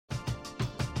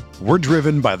We're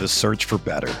driven by the search for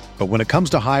better. But when it comes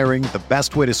to hiring, the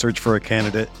best way to search for a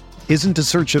candidate isn't to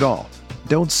search at all.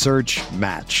 Don't search,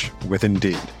 match with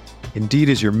Indeed. Indeed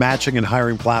is your matching and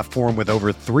hiring platform with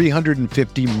over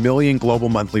 350 million global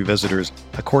monthly visitors,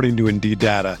 according to Indeed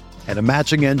data, and a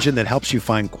matching engine that helps you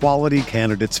find quality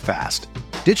candidates fast.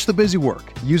 Ditch the busy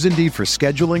work. Use Indeed for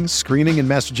scheduling, screening, and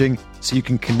messaging so you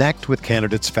can connect with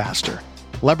candidates faster.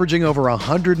 Leveraging over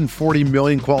 140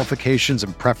 million qualifications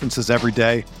and preferences every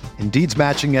day, Indeed's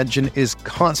matching engine is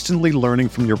constantly learning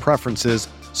from your preferences,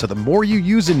 so the more you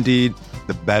use Indeed,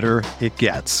 the better it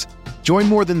gets. Join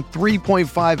more than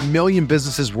 3.5 million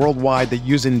businesses worldwide that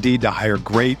use Indeed to hire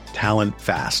great talent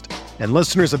fast. And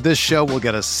listeners of this show will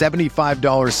get a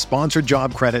 $75 sponsored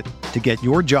job credit to get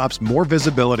your jobs more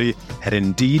visibility at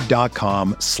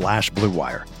Indeed.com/Blue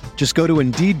Wire. Just go to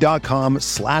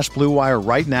Indeed.com/Blue Wire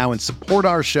right now and support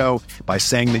our show by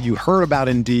saying that you heard about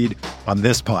Indeed on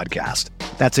this podcast.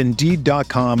 That's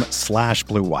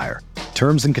Indeed.com/Blue Wire.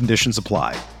 Terms and conditions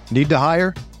apply. Need to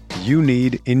hire? You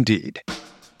need Indeed.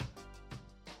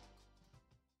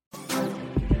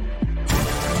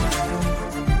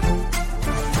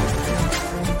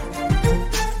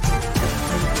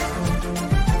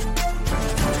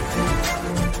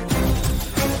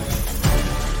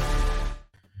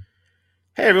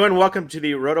 Hey everyone, welcome to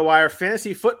the RotoWire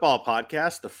Fantasy Football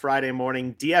Podcast, the Friday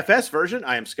morning DFS version.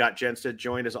 I am Scott Jenstad,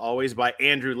 joined as always by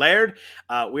Andrew Laird.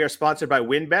 We are sponsored by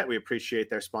WynnBET. We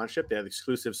appreciate their sponsorship. They're the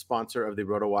exclusive sponsor of the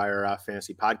RotoWire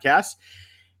Fantasy Podcast.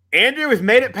 Andrew, we've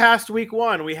made it past week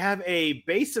one. We have a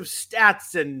base of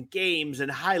stats and games and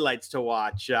highlights to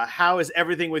watch. How is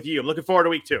everything with you? I'm looking forward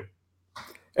to week two.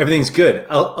 Everything's good.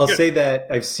 I'll say that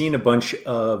I've seen a bunch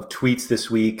of tweets this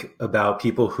week about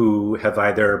people who have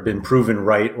either been proven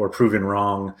right or proven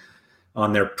wrong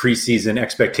on their preseason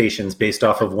expectations based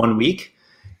off of 1 week.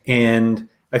 And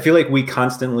I feel like we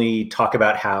constantly talk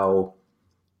about how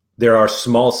there are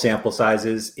small sample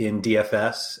sizes in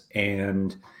DFS.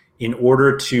 And in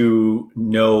order to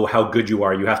know how good you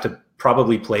are, you have to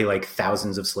probably play like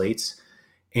thousands of slates.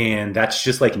 And that's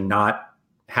just like not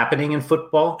happening in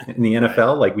football, in the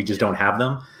NFL. Like we just don't have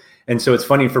them. And so it's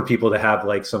funny for people to have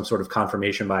like some sort of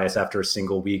confirmation bias after a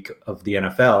single week of the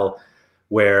NFL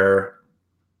where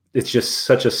it's just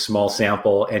such a small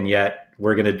sample. And yet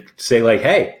we're going to say like,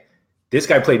 hey, this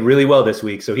guy played really well this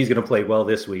week, so he's going to play well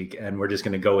this week. And we're just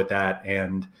going to go with that.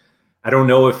 And I don't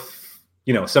know if,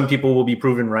 some people will be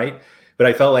proven right, but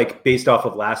I felt like based off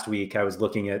of last week, I was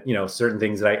looking at, certain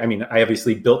things that I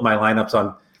obviously built my lineups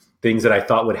on things that I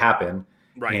thought would happen.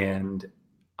 Right. And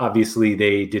obviously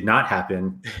they did not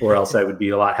happen, or else I would be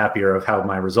a lot happier of how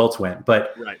my results went.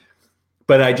 But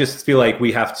I just feel like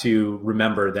we have to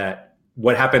remember that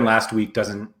what happened last week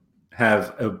doesn't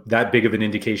have that big of an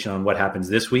indication on what happens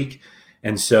this week.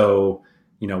 And so,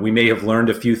 we may have learned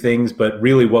a few things, but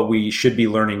really what we should be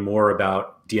learning more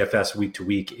about DFS week to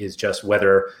week is just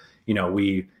whether,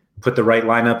 we put the right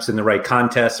lineups in the right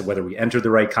contests, whether we enter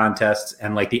the right contests,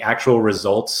 and like the actual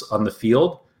results on the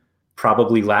field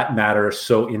probably matter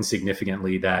so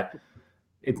insignificantly that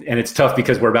and it's tough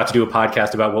because we're about to do a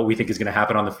podcast about what we think is going to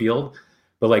happen on the field,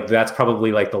 but like that's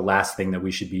probably like the last thing that we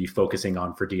should be focusing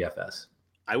on for DFS.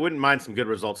 I wouldn't mind some good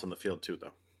results on the field too,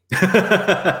 though.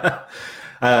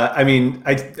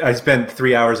 I spent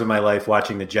 3 hours of my life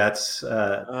watching the Jets.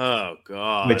 Oh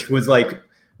God! Which was like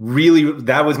really,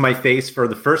 that was my face for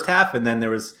the first half, and then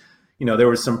there was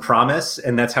some promise,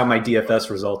 and that's how my DFS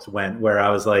results went, where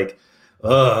I was like,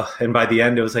 ugh. And by the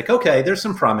end, it was like, okay, there's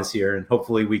some promise here, and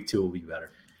hopefully week two will be better.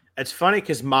 It's funny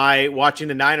because my watching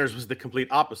the Niners was the complete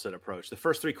opposite approach. The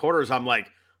first three quarters, I'm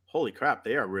like, holy crap,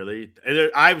 they are really.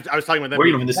 I was talking about them. We're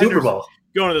going to the Super Bowl.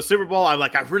 Going to the Super Bowl. I'm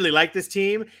like, I really like this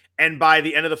team. And by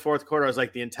the end of the fourth quarter, I was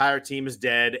like, the entire team is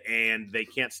dead, and they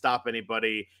can't stop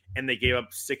anybody. And they gave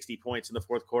up 60 points in the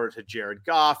fourth quarter to Jared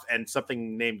Goff and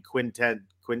something named Quinton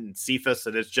Cephas.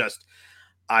 And it's just.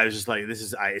 I was just like, this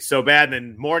is so bad. And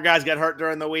then more guys got hurt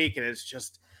during the week. And it's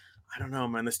just, I don't know,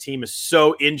 man, this team is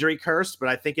so injury cursed, but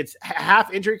I think it's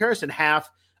half injury cursed and half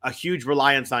a huge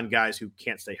reliance on guys who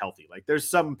can't stay healthy. Like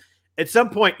at some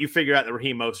point you figure out that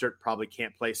Raheem Mostert probably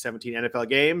can't play 17 NFL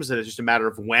games. And it's just a matter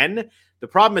of when. The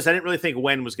problem is I didn't really think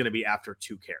when was going to be after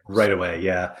 2 carries. Right away.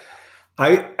 Yeah.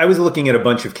 I was looking at a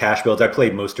bunch of cash builds. I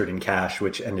played Mostert in cash,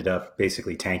 which ended up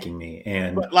basically tanking me.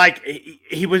 And but like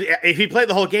he was, if he played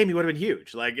the whole game, he would have been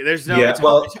huge. Like there's no,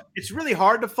 it's really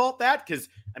hard to fault that because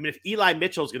if Eli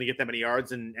Mitchell's going to get that many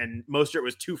yards and Mostert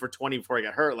was 2 for 20 before he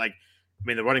got hurt,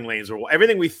 the running lanes were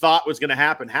everything we thought was going to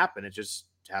happen happened. It just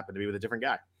happened to be with a different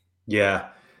guy. Yeah.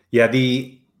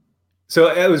 So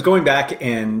I was going back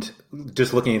and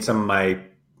just looking at some of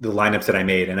the lineups that I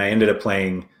made, and I ended up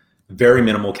playing very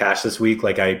minimal cash this week.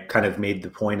 Like I kind of made the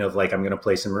point of like, I'm going to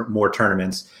play some more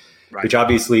tournaments, which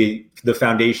obviously the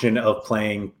foundation of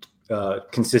playing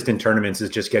consistent tournaments is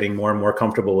just getting more and more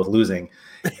comfortable with losing.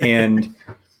 And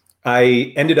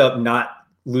I ended up not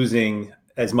losing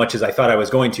as much as I thought I was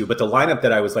going to, but the lineup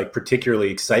that I was like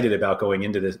particularly excited about going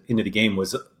into the game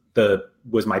was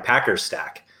my Packers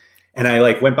stack. And I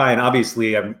like went by, and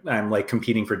obviously I'm like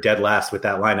competing for dead last with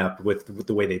that lineup with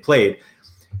the way they played.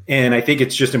 And I think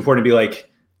it's just important to be like,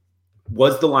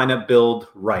 was the lineup build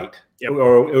right? Yep.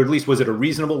 Or at least was it a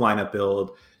reasonable lineup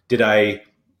build? Did I,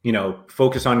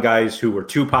 focus on guys who were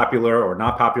too popular or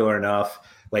not popular enough?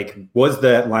 Like, was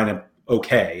that lineup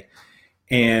okay?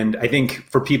 And I think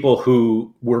for people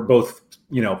who were both,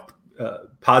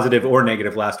 positive or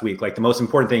negative last week, like the most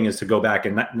important thing is to go back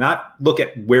and not look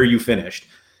at where you finished,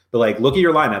 but like look at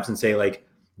your lineups and say like,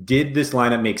 did this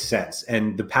lineup make sense?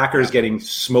 And the Packers getting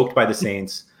smoked by the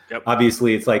Saints,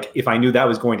 obviously it's like, if I knew that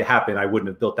was going to happen, I wouldn't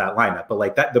have built that lineup. But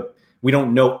like we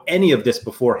don't know any of this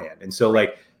beforehand. And so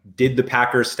like, did the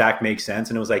Packers stack make sense?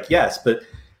 And it was like, yes. But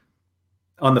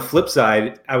on the flip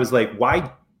side, I was like,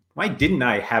 why didn't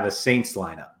I have a Saints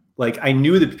lineup? Like I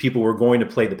knew that people were going to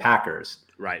play the Packers.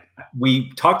 Right.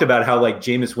 We talked about how like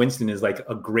Jameis Winston is like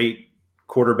a great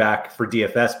quarterback for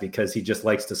DFS because he just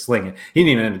likes to sling it. He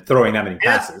didn't even end up throwing that many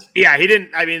passes. Yeah, he didn't.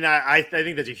 I mean, I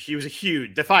think that he was a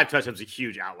huge. The 5 touchdowns was a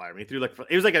huge outlier. I mean, he threw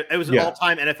it was an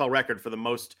all-time NFL record for the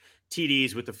most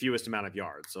TDs with the fewest amount of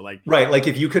yards. So like, right, like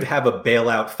if you could have a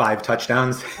bailout 5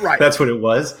 touchdowns, right, that's what it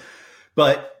was.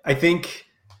 But I think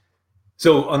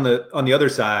so. On the other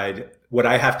side, what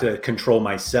I have to control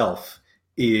myself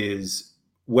is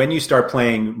when you start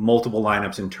playing multiple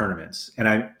lineups in tournaments, and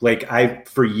I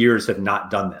for years have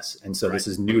not done this. And so This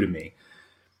is new to me,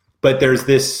 but there's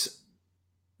this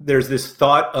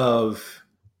thought of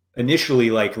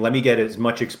initially like, let me get as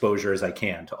much exposure as I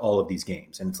can to all of these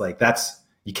games. And it's like,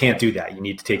 you can't do that. You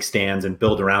need to take stands and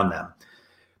build around them.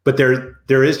 But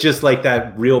there is just like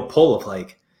that real pull of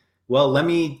like, well, let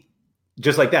me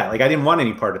just like that. Like I didn't want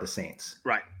any part of the Saints.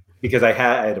 Right. Because I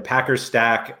had a Packers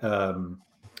stack.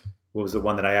 What was the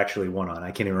one that I actually won on?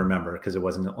 I can't even remember because it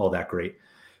wasn't all that great.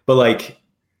 But like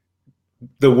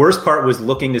the worst part was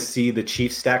looking to see the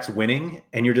Chiefs stacks winning,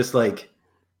 and you're just like,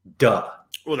 duh.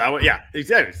 Well,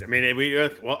 exactly. I mean,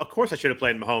 of course I should have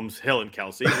played Mahomes, Hill, and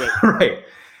Kelsey. But... right.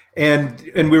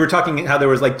 And we were talking how there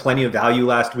was like plenty of value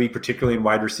last week, particularly in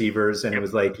wide receivers, and it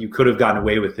was like you could have gotten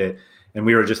away with it. And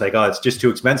we were just like, oh, it's just too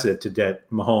expensive to get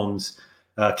Mahomes,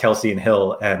 Kelsey, and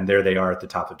Hill, and there they are at the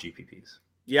top of GPPs.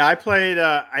 Yeah,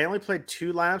 I only played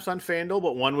 2 lineups on FanDuel,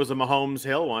 but one was a Mahomes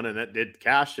Hill one, and it did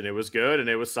cash, and it was good, and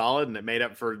it was solid, and it made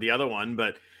up for the other one.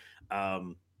 But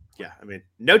yeah, I mean,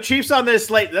 no Chiefs on this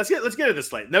slate. Let's get to the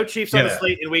slate. No Chiefs on the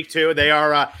slate in week 2. They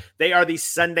are the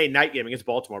Sunday night game against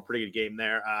Baltimore. Pretty good game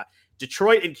there.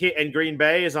 Detroit and Green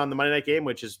Bay is on the Monday night game,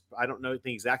 which is I don't know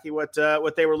exactly what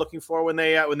they were looking for when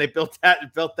they built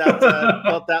that built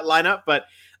that lineup, but.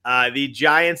 The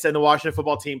Giants and the Washington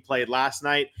football team played last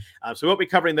night. So we won't be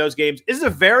covering those games. This is a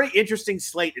very interesting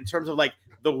slate in terms of like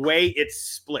the way it's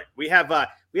split. We have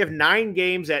 9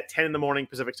 games at 10 in the morning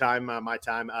Pacific time, my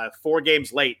time, 4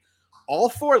 games late. All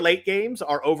 4 late games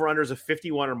are over-unders of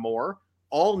 51 or more.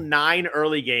 All 9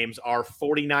 early games are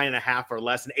 49.5 or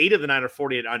less, and 8 of the 9 are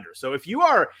 48 under. So if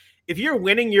you're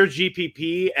winning your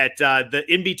GPP at the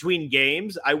in-between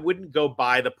games, I wouldn't go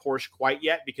buy the Porsche quite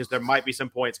yet because there might be some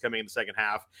points coming in the second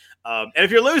half. And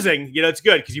if you're losing, it's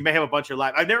good because you may have a bunch of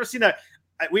live. I've never seen that.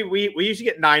 We usually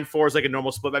get 9-4s like a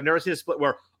normal split. But I've never seen a split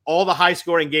where all the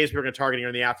high-scoring games we're going to target are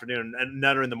in the afternoon and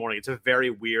none are in the morning. It's a very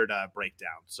weird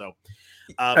breakdown. So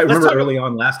I remember early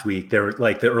on last week, there were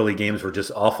like the early games were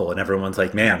just awful, and everyone's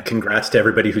like, "Man, congrats to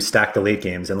everybody who stacked the late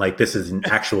games." And like this is an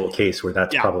actual case where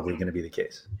that's probably going to be the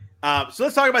case. So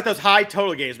let's talk about those high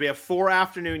total games. We have 4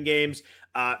 afternoon games.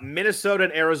 Minnesota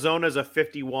and Arizona is a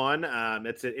 51.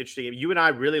 It's an interesting game. You and I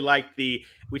really liked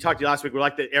we talked to you last week. We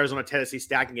liked the Arizona-Tennessee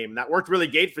stacking game, and that worked really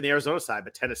great for the Arizona side,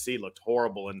 but Tennessee looked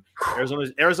horrible, and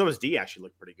Arizona's D actually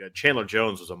looked pretty good. Chandler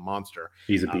Jones was a monster.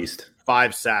 He's a beast.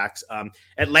 5 sacks.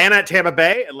 Atlanta at Tampa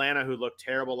Bay. Atlanta, who looked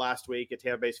terrible last week, at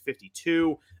Tampa Bay's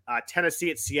 52. Tennessee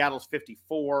at Seattle's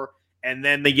 54. And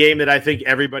then the game that I think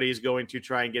everybody is going to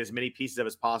try and get as many pieces of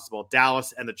as possible,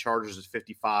 Dallas and the Chargers is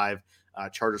 55.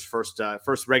 Chargers first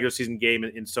regular season game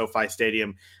in SoFi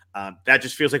Stadium. That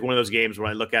just feels like one of those games where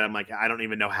I look at it, I'm like, I don't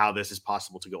even know how this is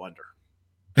possible to go under.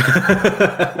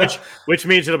 which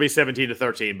means it'll be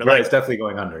 17-13. But right, it's definitely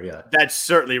going under. Yeah, that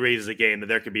certainly raises a game that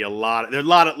there could be a lot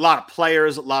of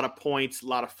players, a lot of points, a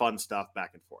lot of fun stuff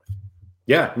back and forth.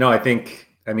 Yeah, no, I think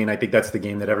that's the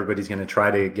game that everybody's going to try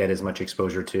to get as much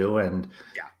exposure to, and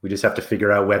We just have to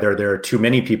figure out whether there are too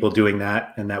many people doing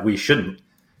that and that we shouldn't.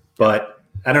 But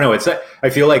I don't know. I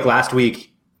feel like last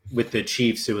week with the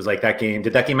Chiefs, it was like that game.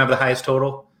 Did that game have the highest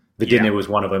total? If it didn't, it was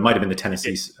one of them. It might have been the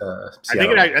Tennessee.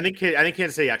 I think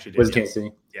Kansas City actually did. Was it Kansas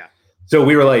City? Yeah. So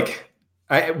we were like,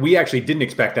 we actually didn't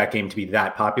expect that game to be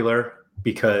that popular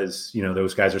because,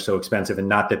 those guys are so expensive, and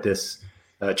not that this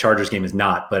Chargers game is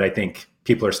not, but I think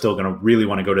people are still going to really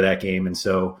want to go to that game. And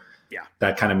so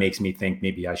that kind of makes me think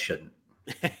maybe I shouldn't.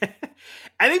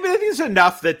 I think it's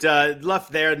enough that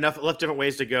left different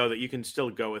ways to go that you can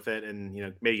still go with it and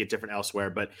maybe get different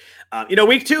elsewhere. But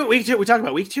week two we talk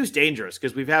about week 2 is dangerous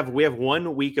because we have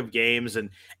 1 week of games, and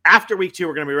after week 2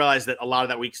 we're going to realize that a lot of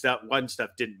that week stuff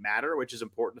didn't matter, which is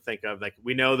important to think of. Like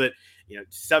we know that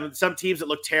some teams that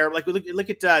look terrible, like we look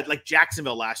at like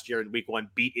Jacksonville last year in week 1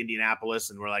 beat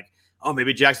Indianapolis, and we're like, oh,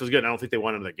 maybe Jacksonville's good. I don't think they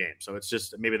won another game. So it's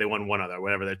just maybe they won one other,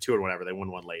 whatever. They're 2 or whatever. They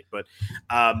won one late. But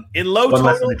in low one total,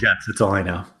 less than the Jets. That's all I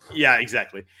know. Yeah,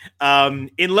 exactly.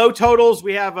 In low totals,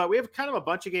 we have kind of a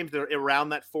bunch of games that are around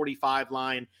that 45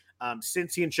 line.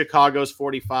 Cincy and Chicago's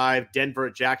 45. Denver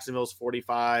at Jacksonville's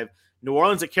 45. New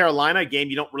Orleans at Carolina, a game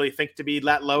you don't really think to be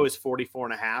that low, is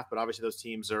 44.5. But obviously those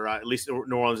teams are at least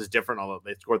New Orleans is different, although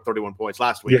they scored 31 points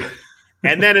last week. Yeah.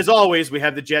 And then, as always, we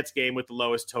have the Jets game with the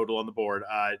lowest total on the board.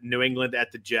 New England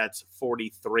at the Jets,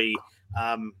 43.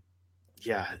 I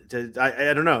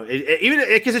don't know. Even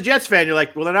because a Jets fan, you're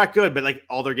like, well, they're not good, but like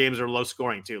all their games are low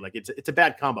scoring too. Like it's a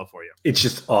bad combo for you. It's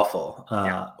just awful.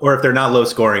 Or if they're not low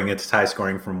scoring, it's high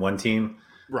scoring from one team,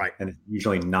 right? And it's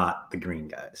usually not the green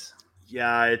guys.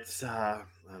 Yeah, it's I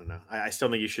don't know. I still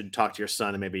think you should talk to your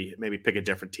son and maybe pick a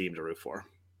different team to root for.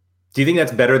 Do you think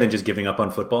that's better than just giving up on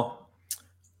football?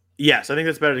 Yes, I think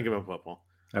that's better than giving up football.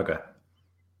 Okay.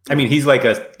 I mean, he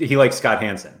likes Scott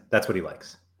Hansen. That's what he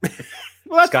likes.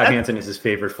 Scott Hansen is his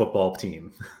favorite football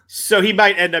team. So he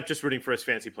might end up just rooting for his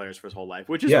fancy players for his whole life,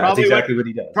 which is probably exactly what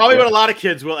he does. Probably what a lot of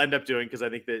kids will end up doing, because I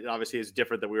think that obviously is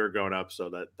different than we were growing up. So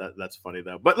that's funny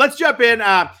though. But let's jump in.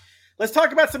 Let's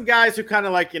talk about some guys who kind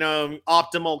of like,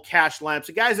 optimal cash lineups.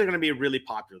 The guys that are going to be really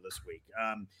popular this week.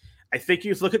 I think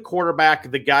you look at quarterback,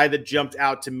 the guy that jumped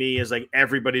out to me is like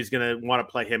everybody's going to want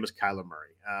to play him is Kyler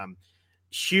Murray.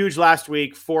 Huge last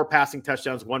week, 4 passing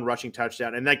touchdowns, 1 rushing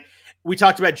touchdown. And like we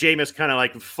talked about Jameis kind of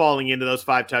like falling into those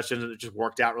 5 touchdowns, and it just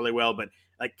worked out really well. But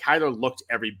like Kyler looked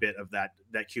every bit of that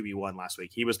QB1 last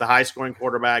week. He was the high scoring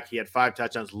quarterback. He had 5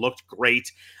 touchdowns, looked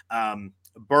great.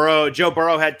 Joe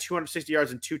Burrow had 260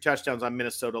 yards and 2 touchdowns on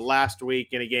Minnesota last week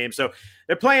in a game. So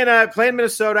they're playing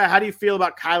Minnesota. How do you feel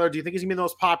about Kyler? Do you think he's gonna be the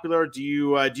most popular? Do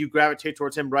you gravitate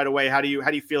towards him right away? How do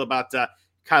you feel about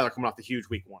Kyler coming off the huge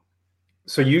week 1?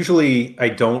 So usually I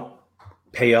don't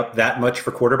pay up that much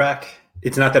for quarterback.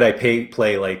 It's not that I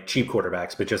play like cheap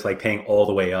quarterbacks, but just like paying all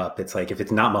the way up. It's like if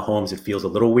it's not Mahomes, it feels a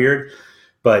little weird.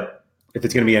 But if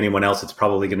it's going to be anyone else, it's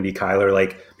probably going to be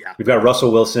Kyler. We've got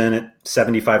Russell Wilson at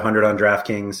 7,500 on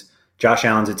DraftKings, Josh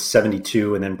Allen's at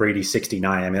 72, and then Brady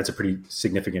 69. I mean, that's a pretty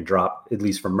significant drop, at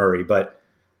least from Murray. But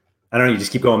I don't know, you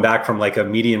just keep going back from like a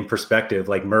median perspective.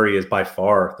 Like Murray is by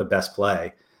far the best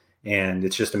play. And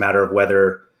it's just a matter of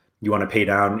whether you want to pay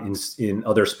down in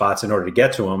other spots in order to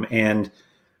get to him. And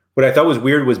what I thought was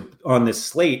weird was on this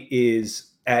slate is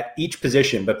at each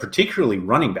position, but particularly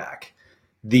running back,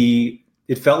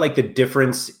 it felt like the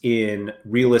difference in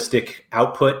realistic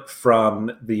output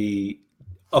from the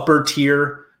upper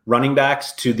tier running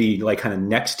backs to the like kind of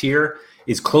next tier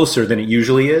is closer than it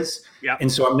usually is. Yeah.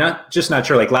 And so I'm not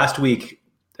sure. Like last week,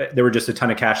 there were just a ton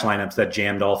of cash lineups that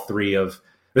jammed all 3 of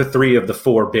the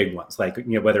 4 big ones, like,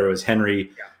 whether it was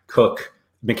Henry, Cook,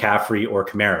 McCaffrey, or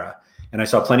Kamara. And I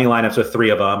saw plenty of lineups with 3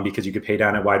 of them because you could pay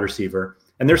down at wide receiver.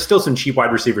 And there's still some cheap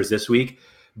wide receivers this week,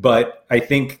 but I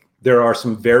think there are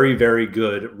some very, very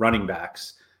good running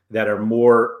backs that are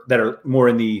more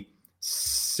in the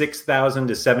 6,000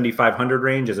 to 7,500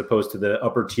 range, as opposed to the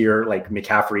upper tier, like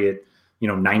McCaffrey at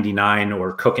 99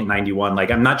 or Cook at 91.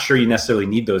 Like, I'm not sure you necessarily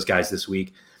need those guys this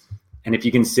week. And if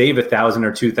you can save 1,000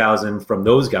 or 2,000 from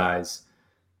those guys,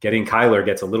 getting Kyler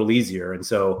gets a little easier. And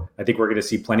so I think we're going to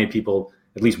see plenty of people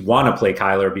at least want to play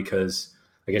Kyler because,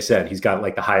 like I said, he's got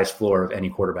like the highest floor of any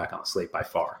quarterback on the slate by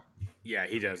far. Yeah,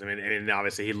 he does. I mean, and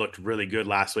obviously he looked really good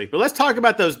last week. But let's talk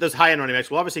about those high-end running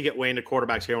backs. We'll obviously get way into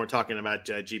quarterbacks here when we're talking about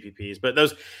GPPs. But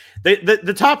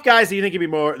the top guys that you think could be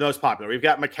more most popular. We've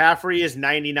got McCaffrey is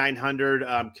 9,900.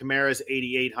 Kamara is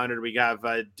 8,800. We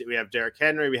have Derrick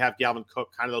Henry. We have Dalvin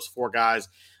Cook. Kind of those 4 guys.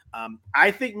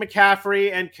 I think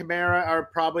McCaffrey and Kamara are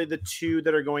probably the two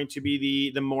that are going to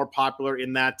be the more popular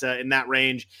in that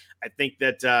range. I think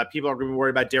that people are going to be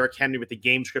worried about Derrick Henry with the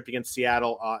game script against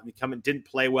Seattle. Didn't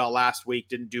play well last week,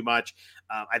 didn't do much.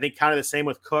 I think kind of the same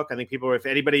with Cook. I think people are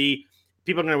going to be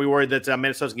worried that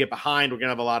Minnesota's going to get behind. We're going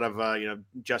to have a lot of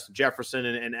Justin Jefferson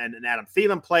and Adam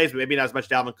Thielen plays, but maybe not as much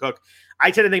Dalvin Cook.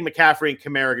 I tend to think McCaffrey and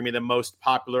Kamara are going to be the most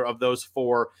popular of those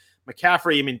four.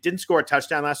 McCaffrey, didn't score a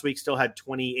touchdown last week, still had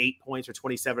 28 points or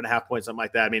 27.5 points, something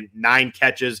like that. 9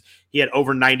 catches. He had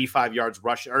over 95 yards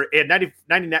rushing, or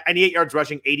 98 yards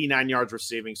rushing, 89 yards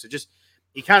receiving. So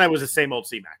he kind of was the same old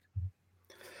C-Mac.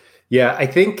 Yeah, I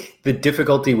think the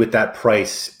difficulty with that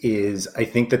price is I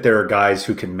think that there are guys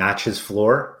who can match his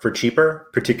floor for cheaper,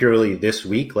 particularly this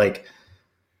week. Like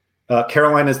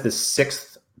Carolina's the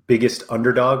 6th biggest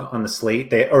underdog on the slate.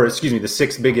 The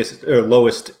 6th biggest or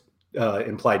lowest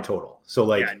implied total. So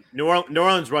New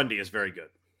Orleans run D is very good.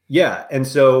 Yeah. And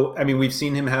so, we've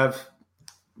seen him have,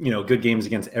 good games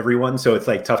against everyone. So it's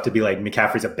tough to be like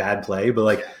McCaffrey's a bad play,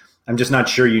 but I'm just not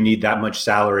sure you need that much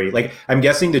salary. I'm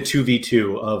guessing the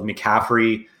 2v2 of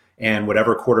McCaffrey and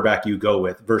whatever quarterback you go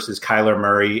with versus Kyler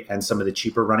Murray and some of the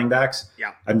cheaper running backs.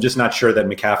 Yeah. I'm just not sure that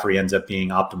McCaffrey ends up being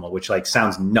optimal, which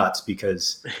sounds nuts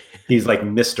because he's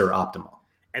Mr. Optimal.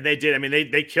 And they did.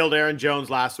 They killed Aaron Jones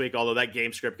last week, although that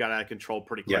game script got out of control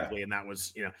pretty quickly. Yeah. And that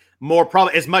was, more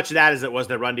probably as much of that as it was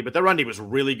their run D. But their run D was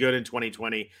really good in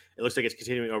 2020. It looks like it's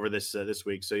continuing over this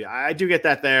week. So, yeah, I do get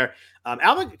that there.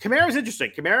 Alvin Kamara is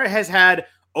interesting. Kamara has had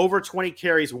over 20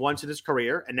 carries once in his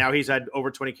career, and now he's had over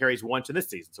 20 carries once in this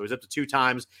season. So he's up to 2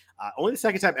 times. Only the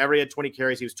second time ever he had 20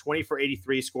 carries. He was 20 for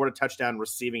 83, scored a touchdown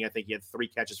receiving. I think he had 3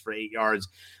 catches for 8 yards.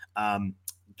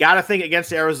 Got to think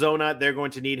against Arizona, they're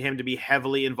going to need him to be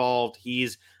heavily involved.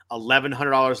 He's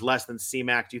 $1,100 less than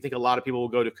C-Mac. Do you think a lot of people will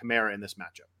go to Kamara in this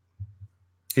matchup?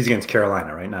 He's against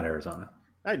Carolina, right? Not Arizona.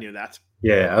 I knew that.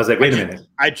 Yeah, I was like, wait a minute.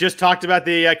 I just talked about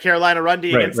the Carolina run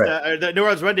D against right. The New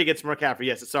Orleans run D against McCaffrey.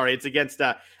 Yes, sorry, it's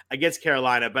against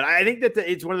Carolina. But I think that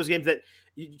it's one of those games that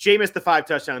Jameis, the 5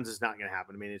 touchdowns is not going to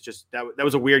happen. It's just that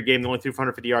was a weird game. They only threw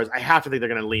 450 yards. I have to think they're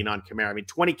going to lean on Kamara.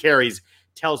 20 carries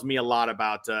tells me a lot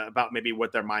about maybe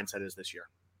what their mindset is this year.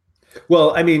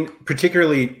 Well,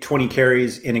 particularly 20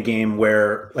 carries in a game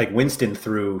where Winston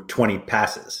threw 20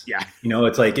 passes. Yeah,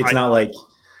 it's right. Not like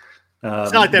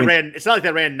it's not like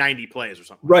they ran 90 plays or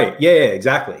something. Right? Yeah,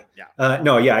 exactly. Yeah.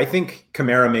 I think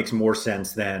Kamara makes more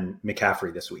sense than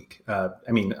McCaffrey this week.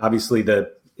 Obviously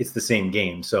it's the same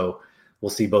game, so we'll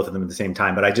see both of them at the same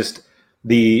time. But I just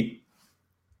the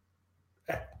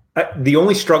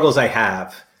only struggles I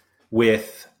have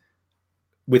with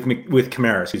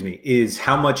Kamara, is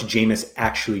how much Jameis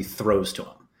actually throws to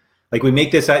him. We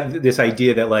make this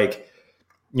idea that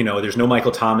there's no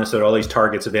Michael Thomas, there are all these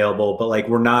targets available, but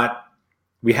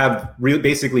we have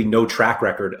basically no track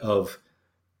record of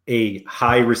a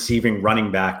high receiving running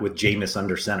back with Jameis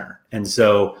under center. And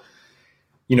so,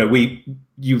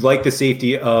 you like the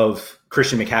safety of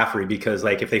Christian McCaffrey because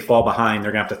if they fall behind,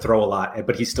 they're gonna have to throw a lot,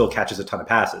 but he still catches a ton of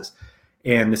passes.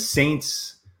 And the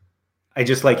Saints, I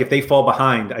just if they fall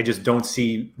behind, I just don't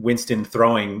see Winston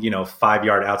throwing,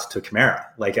 5-yard outs to Kamara.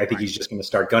 I think he's just going to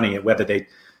start gunning it, whether they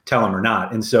tell him or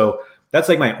not. And so that's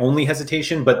my only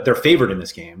hesitation, but they're favored in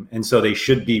this game. And so they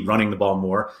should be running the ball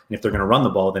more. And if they're going to run the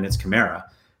ball, then it's Kamara.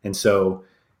 And so,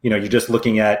 you're just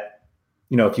looking at,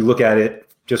 if you look at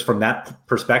it just from that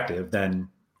perspective, then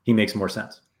he makes more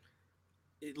sense.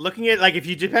 Looking at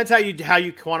depends how you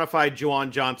quantify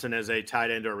Juwan Johnson as a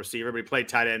tight end or a receiver, but he played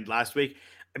tight end last week.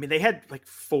 They had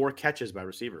 4 catches by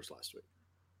receivers last week.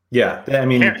 Yeah.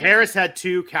 Harris had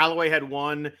 2, Callaway had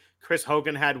 1, Chris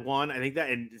Hogan had 1. I think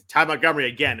that, and Ty Montgomery,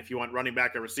 again, if you want running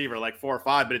back or receiver, 4 or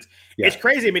 5, but it's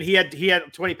crazy. He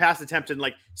had 20 pass attempts and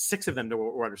 6 of them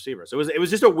were wide receivers. So it was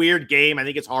just a weird game. I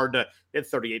think it's hard to, they had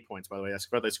 38 points, by the way.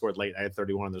 They scored late. I had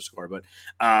 31 on their score, but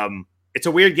it's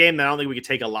a weird game that I don't think we could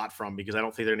take a lot from because I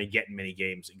don't think they're going to get in many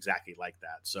games exactly like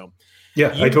that. So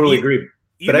yeah, I totally agree.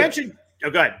 You mentioned, go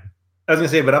ahead. I was going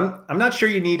to say, but I'm not sure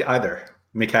you need either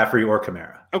McCaffrey or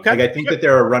Kamara. Okay. I think that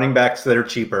there are running backs that are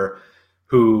cheaper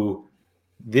who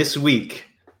this week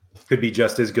could be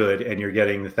just as good, and you're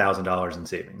getting $1,000 in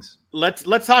savings. Let's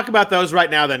talk about those right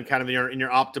now. Then, kind of in your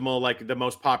optimal, the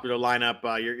most popular lineup,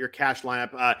 your cash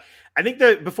lineup. I think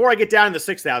before I get down in the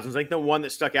 6,000s, I think the one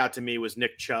that stuck out to me was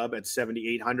Nick Chubb at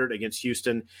 7,800 against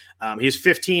Houston. He was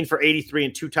 15 for 83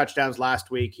 and 2 touchdowns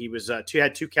last week. He was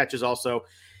had 2 catches also.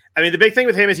 The big thing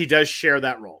with him is he does share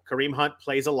that role. Kareem Hunt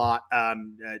plays a lot. I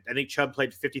think Chubb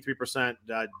played 53%.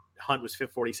 Hunt was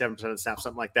 47% of the snaps,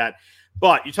 something like that.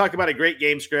 But you talk about a great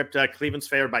game script. Cleveland's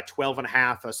favored by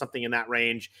 12.5, something in that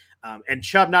range. And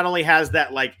Chubb not only has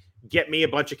that get me a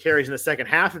bunch of carries in the second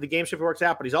half if the game shift works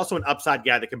out, but he's also an upside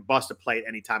guy that can bust a play at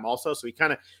any time also. So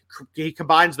he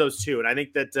combines those two. And I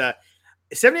think that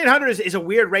 7,800 is a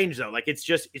weird range though. Like it's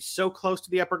so close to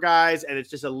the upper guys, and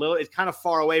it's kind of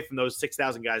far away from those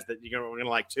 6,000 guys that we're going to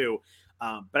like too.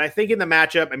 But I think in the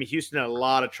matchup, I mean, Houston had a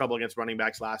lot of trouble against running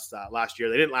backs last year.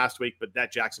 They didn't last week, but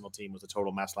that Jacksonville team was a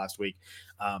total mess last week.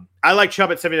 I like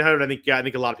Chubb at 7,800. I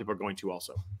think a lot of people are going to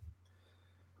also.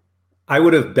 I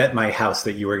would have bet my house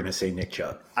that you were going to say Nick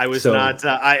Chubb. I was not.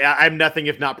 I'm nothing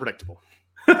if not predictable.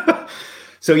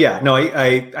 So yeah, no,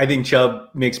 I think Chubb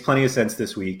makes plenty of sense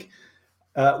this week.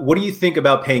 What do you think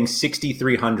about paying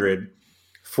 6,300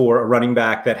 for a running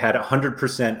back that had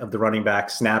 100% of the running back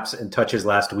snaps and touches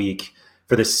last week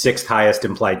for the sixth highest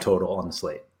implied total on the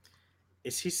slate?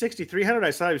 Is he 6,300?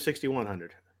 I saw he was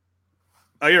 6,100.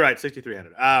 Oh, you're right,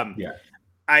 6,300. Yeah.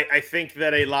 I think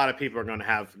that a lot of people are going to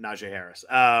have Najee Harris.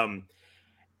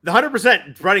 The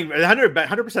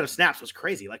 100% of snaps was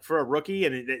crazy. Like for a rookie,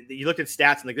 and you looked at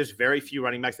stats, and like there's very few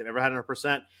running backs that have ever had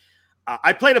 100%.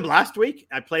 I played him last week.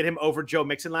 I played him over Joe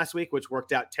Mixon last week, which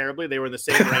worked out terribly. They were in the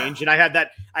same range, and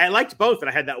I liked both, and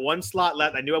I had that one slot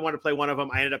left. I knew I wanted to play one of them.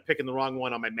 I ended up picking the wrong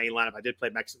one on my main lineup. I did play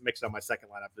Mixon on my second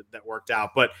lineup. That worked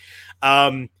out, but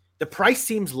the price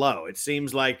seems low. It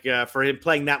seems like for him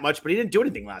playing that much, but he didn't do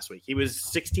anything last week. He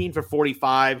was 16 for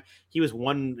 45. He was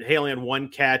hailing on one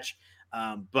catch,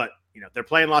 but they're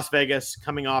playing Las Vegas,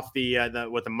 coming off the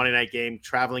Monday night game,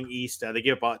 traveling east. They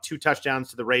give up 2 touchdowns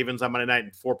to the Ravens on Monday night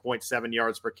and 4.7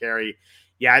 yards per carry.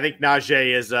 Yeah, I think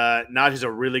Najee is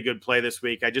a really good play this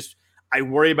week. I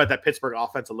worry about that Pittsburgh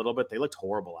offense a little bit. They looked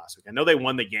horrible last week. I know they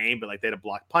won the game, but like they had a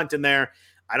blocked punt in there.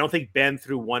 I don't think Ben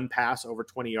threw one pass over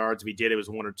 20 yards. If he did, it was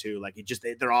 1 or 2. Like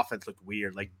their offense looked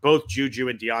weird. Like both Juju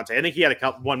and Deontay. I think he had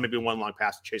maybe one long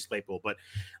pass to Chase Claypool, but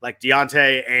like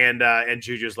Deontay and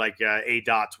Juju's A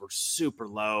dots were super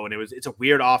low, and it's a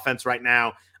weird offense right now.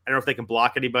 I don't know if they can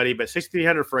block anybody, but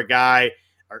 6,300 for a guy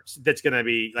that's going to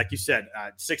be, like you said,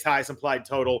 6th highest implied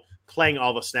total, playing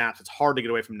all the snaps. It's hard to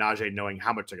get away from Najee knowing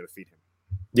how much they're going to feed him.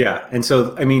 Yeah. And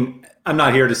so, I mean, I'm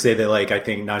not here to say that I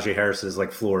think Najee Harris's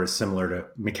floor is similar to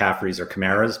McCaffrey's or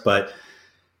Kamara's, but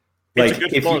it's a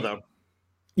good floor though.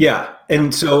 Yeah.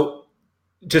 And so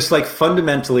just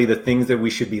fundamentally the things that we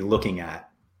should be looking at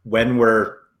when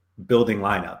we're building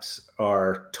lineups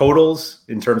are totals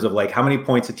in terms of how many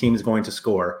points a team is going to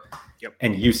score. Yep.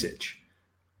 And usage.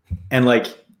 And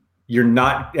you're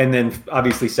not, and then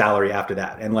obviously salary after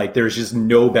that. And there's just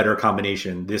no better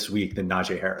combination this week than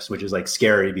Najee Harris, which is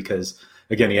scary because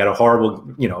again, he had a horrible,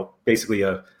 basically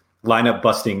a lineup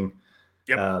busting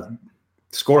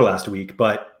score last week,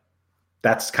 but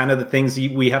that's kind of the things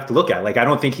we have to look at. I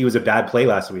don't think he was a bad play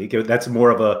last week. That's more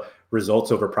of a results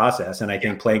over process. And I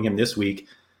think playing him this week,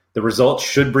 the results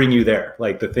should bring you there.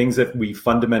 The things that we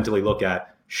fundamentally look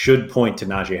at should point to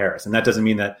Najee Harris. And that doesn't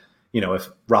mean that, if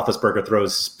Roethlisberger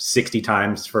throws 60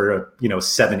 times for a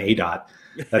 7 ADOT,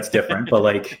 that's different.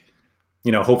 But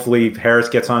hopefully Harris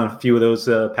gets on a few of those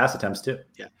pass attempts too.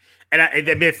 Yeah. And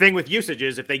the thing with usage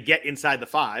is if they get inside the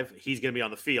 5, he's going to be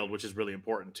on the field, which is really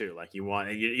important too.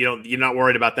 You're not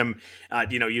worried about them,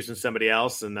 using somebody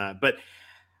else. But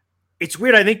it's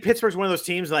weird. I think Pittsburgh's one of those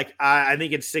teams. I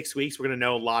think in 6 weeks we're going to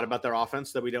know a lot about their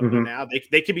offense that we don't know now.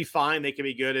 They can be fine. They can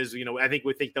be good. I think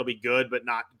we think they'll be good, but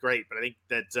not great. But I think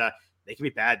that they can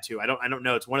be bad too. I don't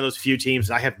know. It's one of those few teams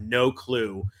that I have no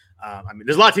clue.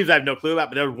 There's a lot of teams I have no clue about,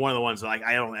 but they're one of the ones that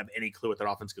I don't have any clue what their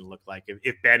offense is going to look like.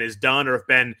 If Ben is done, or if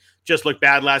Ben just looked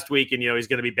bad last week and he's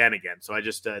going to be Ben again. So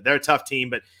they're a tough team,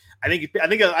 but I think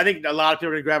a lot of people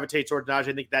are going to gravitate toward Najee.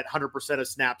 I think that 100% of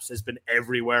snaps has been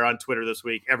everywhere on Twitter this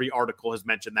week. Every article has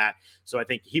mentioned that. So I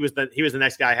think he was the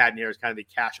next guy I had in here as kind of the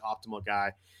cash optimal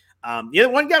guy.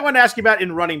 One guy I wanted to ask you about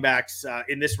in running backs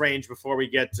in this range before we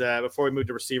move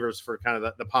to receivers for kind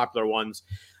of the popular ones.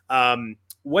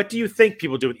 What do you think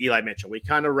people do with Eli Mitchell? We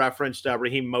kind of referenced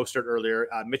Raheem Mostert earlier.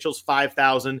 Mitchell's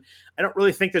 5,000. I don't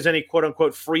really think there's any quote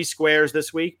unquote free squares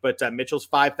this week, but Mitchell's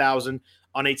 5,000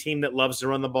 on a team that loves to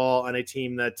run the ball, on a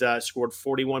team that scored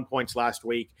 41 points last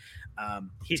week.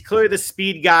 He's clearly the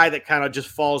speed guy that kind of just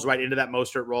falls right into that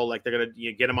Mostert role. They're going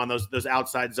to get him on those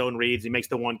outside zone reads. He makes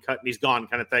the one cut and he's gone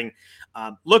kind of thing.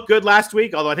 Looked good last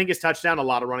week, although I think his touchdown, a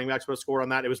lot of running backs would have scored on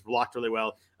that. It was blocked really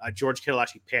well. George Kittle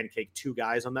actually pancaked 2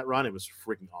 guys on that run. It was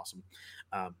freaking awesome.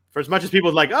 For as much as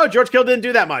people George Kittle didn't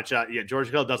do that much. George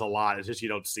Kittle does a lot. It's just you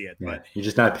don't see it. Yeah, but you're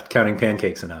just not counting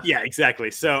pancakes enough. Yeah,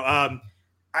 exactly. So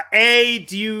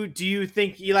Do you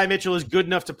think Eli Mitchell is good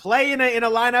enough to play in a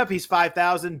lineup? He's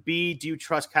 5,000. B, do you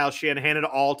trust Kyle Shanahan at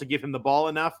all to give him the ball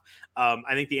enough? I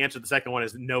think the answer to the second one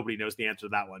is nobody knows the answer to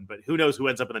that one, but who knows who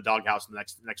ends up in the doghouse in the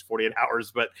next 48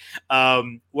 hours. But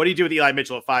what do you do with Eli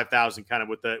Mitchell at 5,000? Kind of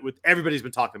with everybody's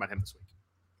been talking about him this week.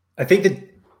 I think that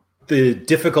the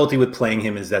difficulty with playing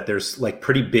him is that there's like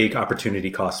pretty big opportunity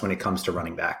costs when it comes to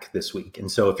running back this week, and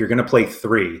so if you're going to play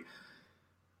 3.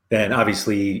 Then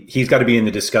obviously he's got to be in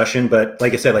the discussion. But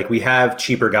like I said, like we have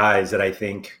cheaper guys that I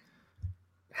think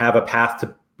have a path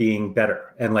to being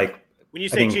better. And like when you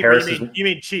say cheaper, you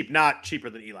mean cheap, not cheaper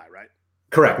than Eli, right?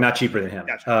 Correct, not cheaper than him.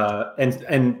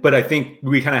 Gotcha. But I think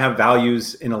we kind of have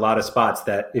values in a lot of spots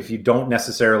that if you don't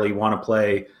necessarily want to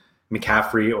play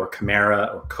McCaffrey or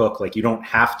Kamara or Cook, like you don't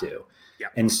have to. Yeah.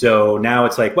 And so now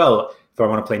it's like, well, if I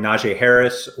want to play Najee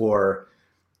Harris or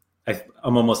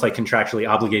I'm almost like contractually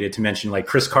obligated to mention like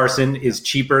Chris Carson is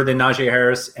cheaper than Najee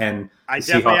Harris, and I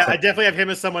definitely have him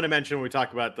as someone to mention when we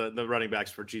talk about the running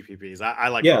backs for GPPs. I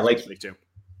like too.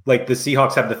 Like the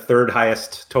Seahawks have the 3rd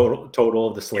highest total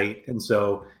of the slate, and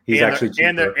so he's actually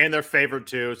cheaper. and they're favored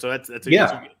too. So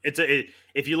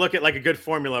if you look at like a good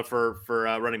formula for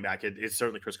running back, it's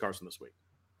certainly Chris Carson this week.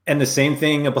 And the same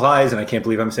thing applies, and I can't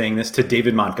believe I'm saying this, to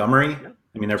David Montgomery. Yeah.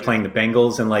 I mean, they're playing the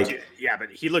Bengals, and like, yeah, but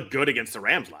he looked good agast the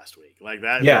Rams last week, like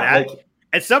that. Yeah,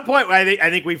 at some point, I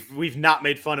think we've not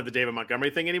made fun of the David Montgomery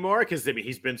thing anymore because I mean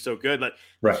he's been so good, but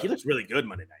he looks really good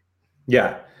Monday night.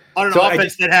 Yeah, on an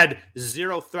offense that had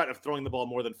zero threat of throwing the ball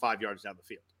more than 5 yards down the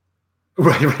field.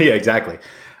 Right, yeah, exactly.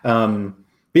 But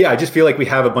yeah, I just feel like we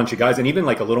have a bunch of guys, and even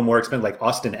like a little more expensive, like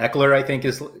Austin Eckler, I think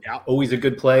is always a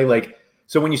good play. Like,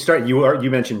 so when you start,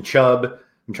 you mentioned Chubb.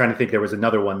 I'm trying to think. There was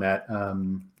another one that.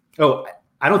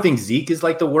 I don't think Zeke is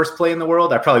like the worst play in the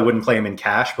world. I probably wouldn't play him in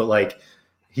cash, but like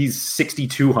he's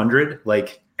 6,200.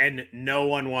 Like, and no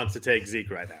one wants to take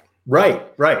Zeke right now. Right.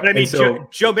 But I mean,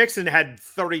 Joe Mixon had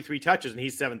 33 touches and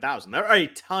he's 7,000. There are a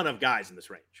ton of guys in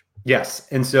this range. Yes,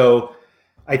 and so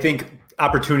I think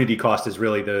opportunity cost is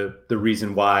really the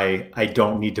reason why I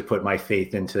don't need to put my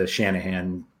faith into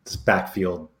Shanahan's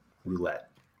backfield roulette.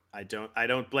 I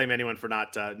don't blame anyone for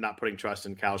not putting trust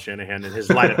in Kyle Shanahan and his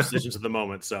lineup decisions at the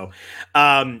moment. So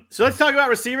let's talk about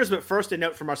receivers. But first, a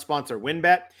note from our sponsor,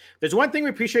 WynnBET. There's one thing we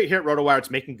appreciate here at RotoWire. It's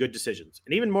making good decisions,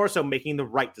 and even more so, making the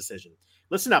right decision.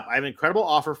 Listen up. I have an incredible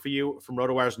offer for you from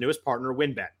RotoWire's newest partner,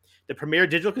 WynnBET, the premier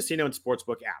digital casino and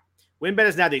sportsbook app. WynnBET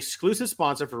is now the exclusive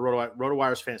sponsor for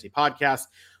RotoWire's fantasy podcast.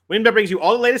 WynnBET brings you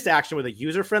all the latest action with a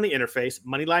user-friendly interface,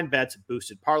 moneyline bets,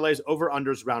 boosted parlays,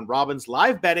 over-unders, round robins,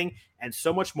 live betting, and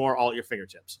so much more all at your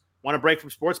fingertips. Want a break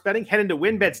from sports betting? Head into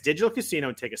WynnBET's digital casino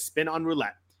and take a spin on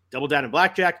roulette. Double down in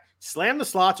blackjack, slam the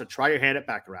slots, or try your hand at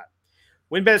Baccarat.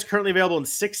 WynnBET is currently available in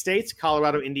 6 states: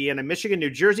 Colorado, Indiana, Michigan, New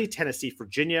Jersey, Tennessee,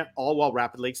 Virginia, all while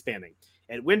rapidly expanding.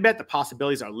 At WynnBET, the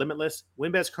possibilities are limitless.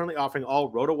 WynnBET is currently offering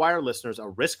all RotoWire listeners a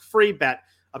risk-free bet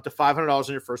up to $500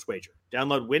 on your first wager.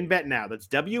 Download WynnBET now. That's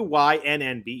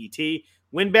WYNNBET.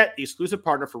 WynnBET, the exclusive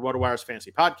partner for RotoWire's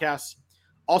fantasy podcasts.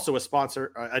 Also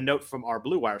a note from our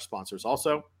Blue Wire sponsors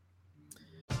also.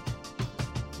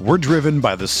 We're driven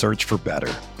by the search for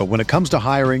better. But when it comes to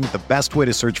hiring, the best way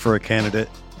to search for a candidate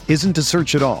isn't to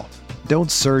search at all. Don't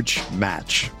search,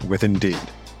 match with Indeed.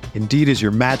 Indeed is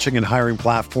your matching and hiring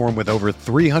platform with over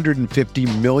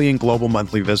 350 million global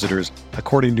monthly visitors,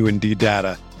 according to Indeed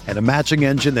data, and a matching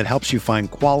engine that helps you find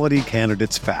quality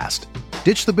candidates fast.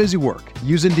 Ditch the busy work.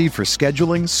 Use Indeed for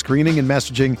scheduling, screening, and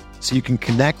messaging so you can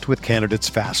connect with candidates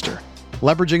faster.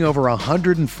 Leveraging over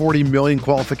 140 million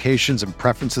qualifications and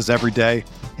preferences every day,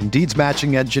 Indeed's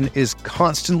matching engine is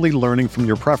constantly learning from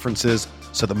your preferences,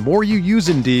 so the more you use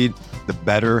Indeed, the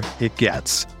better it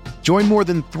gets. Join more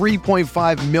than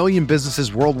 3.5 million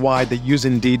businesses worldwide that use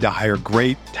Indeed to hire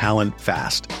great talent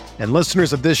fast. And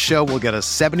listeners of this show will get a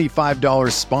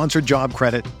 $75 sponsored job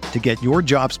credit to get your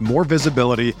jobs more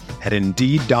visibility at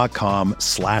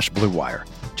Indeed.com/Blue Wire.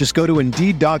 Just go to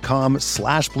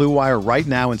Indeed.com/Blue Wire right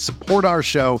now and support our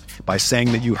show by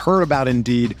saying that you heard about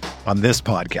Indeed on this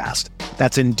podcast.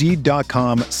 That's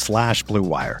Indeed.com/Blue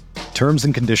Wire. Terms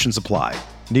and conditions apply.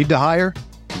 Need to hire?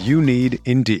 You need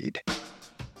Indeed.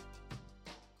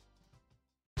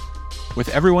 With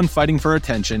everyone fighting for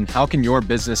attention, how can your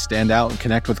business stand out and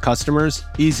connect with customers?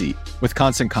 Easy, with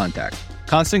Constant Contact.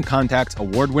 Constant Contact's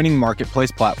award-winning marketplace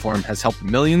platform has helped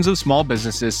millions of small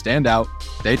businesses stand out,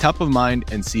 stay top of mind,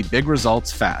 and see big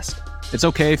results fast. It's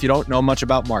okay if you don't know much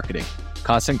about marketing.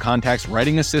 Constant Contact's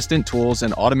writing assistant tools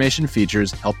and automation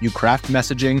features help you craft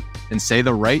messaging and say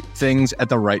the right things at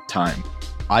the right time.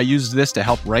 I use this to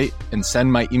help write and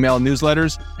send my email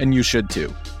newsletters, and you should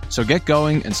too. So get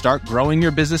going and start growing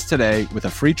your business today with a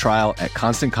free trial at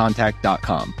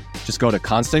ConstantContact.com. Just go to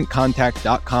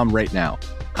ConstantContact.com right now.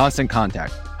 Constant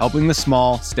Contact, helping the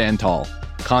small stand tall.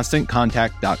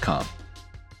 ConstantContact.com.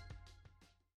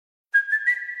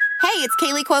 Hey, it's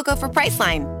Kaylee Cuoco for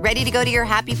Priceline. Ready to go to your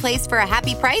happy place for a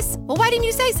happy price? Well, why didn't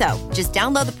you say so? Just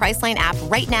download the Priceline app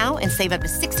right now and save up to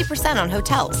 60% on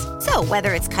hotels. So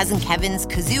whether it's Cousin Kevin's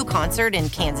Kazoo Concert in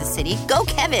Kansas City, go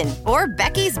Kevin, or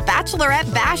Becky's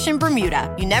Bachelorette Bash in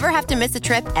Bermuda, you never have to miss a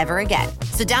trip ever again.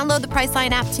 So download the Priceline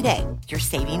app today. Your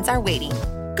savings are waiting.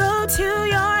 Go to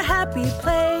your happy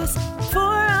place for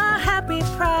a happy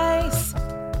price.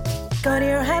 Go to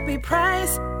your happy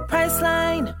price,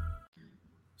 Priceline.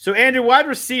 So, Andrew, wide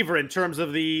receiver in terms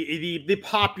of the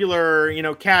popular,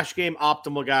 cash game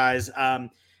optimal guys.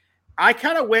 I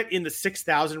kind of went in the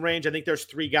 6,000 range. I think there's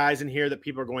 3 guys in here that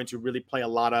people are going to really play a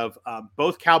lot of.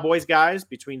 Both Cowboys guys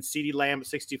between CeeDee Lamb at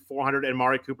 6,400 and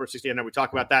Amari Cooper at 6,800. We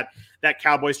talked about that. That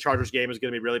Cowboys-Chargers game is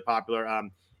going to be really popular.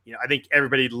 I think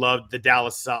everybody loved the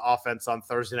Dallas offense on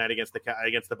Thursday night against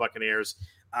the Buccaneers.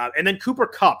 And then Cooper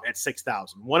Kupp at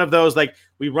 6,000. One of those, like,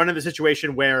 we run into the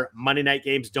situation where Monday night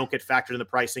games don't get factored in the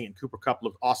pricing, and Cooper Kupp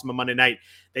looked awesome on Monday night.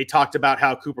 They talked about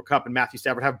how Cooper Kupp and Matthew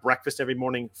Stafford have breakfast every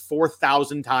morning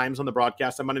 4,000 times on the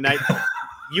broadcast on Monday night.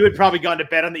 You had probably gone to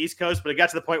bed on the East Coast, but it got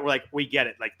to the point where, like, we get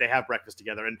it. Like, they have breakfast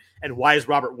together. And why is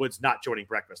Robert Woods not joining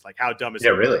breakfast? Like, how dumb is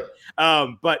Yeah, really?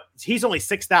 But he's only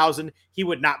 6,000. He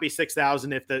would not be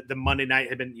 6,000 if the Monday night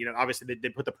had been, obviously they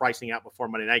put the pricing out before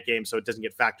Monday night game, so it doesn't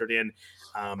get factored in.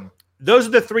 Those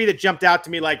are the 3 that jumped out to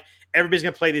me. Like, everybody's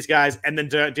going to play these guys. And then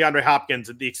DeAndre Hopkins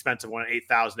at the expensive one at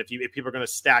 8,000. If people are going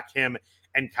to stack him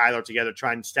and Kyler together,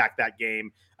 try and stack that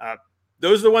game.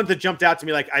 Those are the ones that jumped out to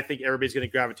me. Like, I think everybody's going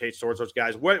to gravitate towards those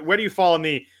guys. Where do you fall on who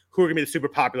are going to be the super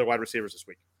popular wide receivers this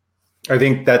week? I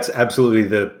think that's absolutely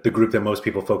the group that most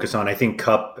people focus on. I think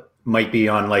Kupp might be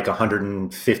on like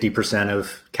 150%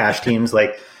 of cash teams.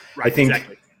 Like, Right, I think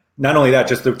exactly. Not only that,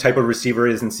 just the type of receiver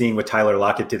isn't seeing what Tyler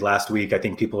Lockett did last week. I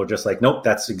think people are just like, nope,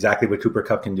 that's exactly what Cooper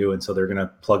Kupp can do. And so they're going to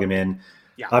plug him in.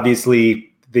 Yeah.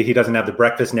 Obviously, he doesn't have the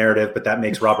breakfast narrative, but that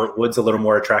makes Robert Woods a little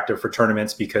more attractive for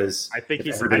tournaments because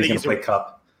everybody's going to play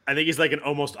Kupp. I think he's like an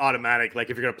almost automatic. Like,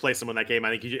 if you're going to play someone that game, I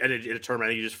think in a tournament,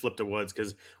 I think you just flip to Woods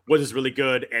because Woods is really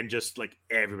good, and just like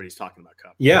everybody's talking about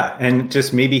Kupp. Yeah, and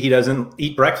just maybe he doesn't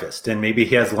eat breakfast, and maybe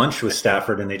he has lunch with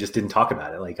Stafford, and they just didn't talk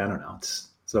about it. Like, I don't know, it's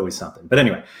always something. But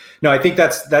anyway, no, I think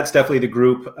that's definitely the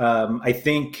group. I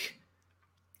think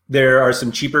there are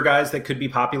some cheaper guys that could be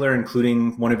popular,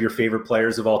 including one of your favorite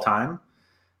players of all time,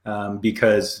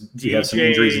 because you have some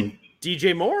injuries.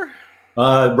 DJ Moore?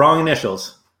 Wrong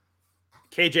initials.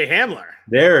 KJ Hamler.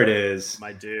 There it is.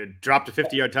 My dude. Dropped a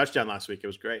 50-yard touchdown last week. It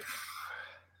was great.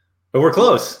 But we're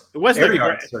close. It wasn't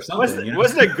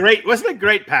a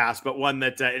great pass, but one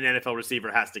that an NFL receiver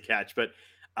has to catch. But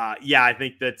I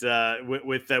think that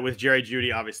with Jerry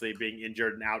Jeudy obviously being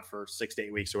injured and out for 6 to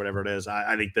 8 weeks or whatever it is,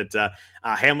 I think that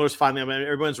Hamler's finally on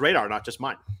everyone's radar, not just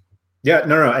mine. Yeah,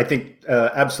 no, I think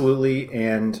absolutely.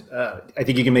 And I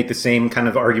think you can make the same kind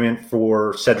of argument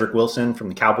for Cedric Wilson from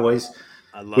the Cowboys.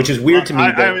 Which is weird to me.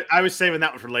 I was saving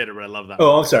that one for later, but I love that one.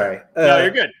 Oh, I'm sorry. No,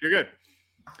 you're good. You're good.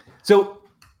 So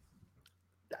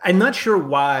I'm not sure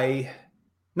why.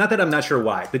 Not that I'm not sure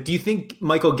why, but do you think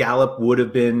Michael Gallup would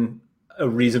have been a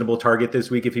reasonable target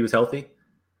this week if he was healthy?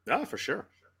 Oh, for sure.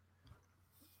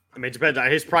 I mean, it depends.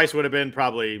 His price would have been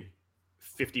probably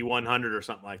 5,100 or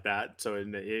something like that. So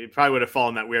it probably would have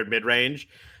fallen that weird mid-range.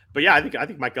 But yeah, I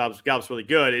think Mike Gallup's really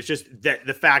good. It's just that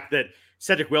the fact that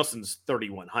Cedric Wilson's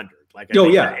 3,100. Like,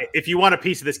 if you want a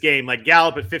piece of this game, like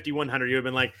Gallup at 5,100, you would have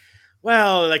been like,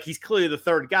 well, like, he's clearly the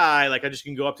third guy. Like, I just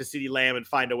can go up to CeeDee Lamb and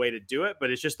find a way to do it.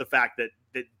 But it's just the fact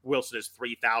that Wilson is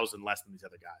 3,000 less than these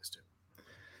other guys too.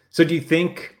 So do you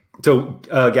think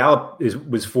Gallup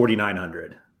was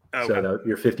 4,900? Okay. So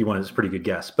your 51 is a pretty good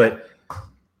guess. But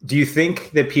do you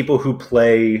think that people who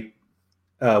play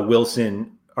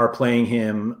Wilson are playing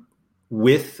him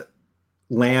with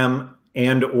Lamb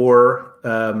and or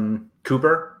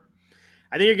Cooper?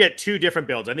 I think you get 2 different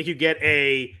builds. I think you get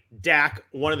a Dak,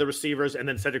 one of the receivers, and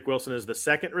then Cedric Wilson is the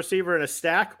second receiver in a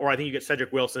stack. Or I think you get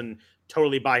Cedric Wilson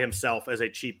totally by himself as a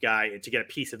cheap guy to get a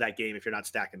piece of that game if you're not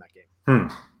stacking that game.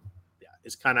 Yeah,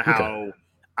 it's kind of how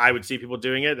I would see people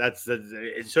doing it.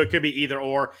 So it could be either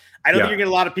or. I don't think you're going to get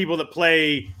a lot of people that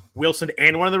play Wilson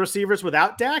and one of the receivers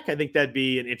without Dak, I think that'd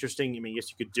be an interesting. I mean,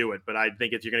 yes, you could do it, but I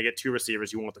think if you're going to get two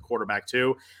receivers, you want the quarterback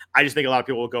too. I just think a lot of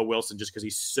people will go Wilson just because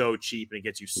he's so cheap and it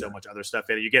gets you so much other stuff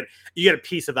in it. You get a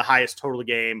piece of the highest total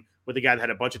game with the guy that had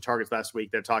a bunch of targets last week.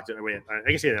 They're talking.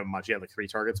 I guess he didn't have much. He had like 3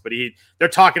 targets, but they're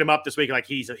talking him up this week like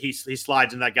he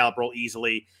slides in that Gallup role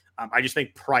easily. I just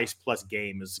think price plus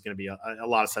game is going to be a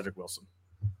lot of Cedric Wilson.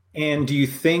 And do you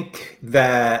think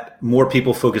that more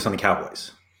people focus on the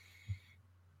Cowboys?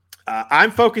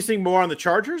 I'm focusing more on the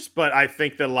Chargers, but I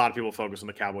think that a lot of people focus on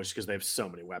the Cowboys because they have so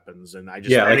many weapons. And I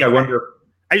just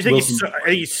think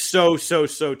he's so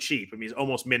cheap. I mean, he's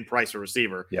almost min price a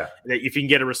receiver. Yeah, that if you can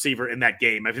get a receiver in that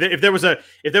game, if there was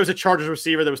a Chargers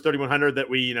receiver that was 3,100 that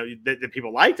that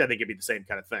people liked, I think it'd be the same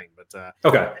kind of thing. But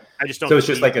okay, I just don't. So it's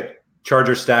just like a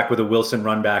Charger stack with a Wilson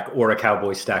run back or a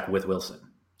Cowboy stack with Wilson.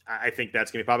 I think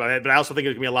that's going to be popular. But I also think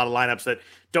there's going to be a lot of lineups that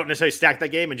don't necessarily stack that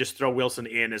game and just throw Wilson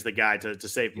in as the guy to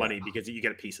save money because you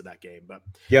get a piece of that game. But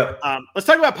let's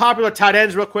talk about popular tight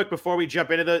ends real quick before we jump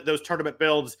into those tournament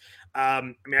builds. I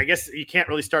mean, I guess you can't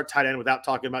really start tight end without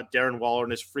talking about Darren Waller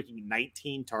and his freaking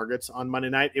 19 targets on Monday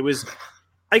night. It was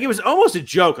almost a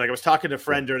joke. Like I was talking to a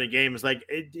friend during a game. It's like,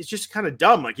 it's just kind of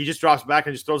dumb. Like he just drops back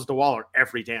and just throws it to Waller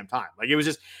every damn time. Like it was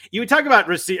just, you would talk about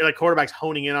quarterbacks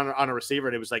honing in on a receiver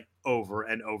and it was like over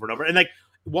and over and over. And like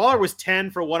Waller was 10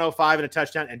 for 105 and a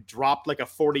touchdown and dropped like a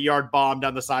 40-yard bomb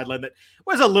down the sideline that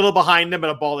was a little behind him, but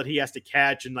a ball that he has to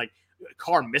catch. And like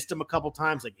Carr missed him a couple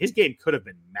times. Like his game could have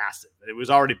been massive. It was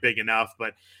already big enough,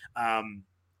 but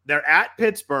they're at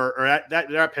Pittsburgh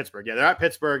they're at Pittsburgh. Yeah. They're at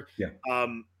Pittsburgh. Yeah.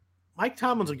 Mike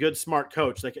Tomlin's a good, smart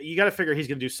coach. Like you got to figure he's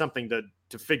going to do something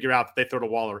to figure out that they throw to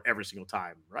Waller every single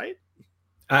time, right?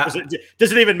 Does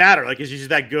it even matter? Like, is he just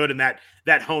that good and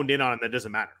that honed in on him that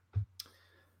doesn't matter?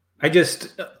 I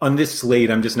just on this slate,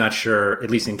 I'm just not sure.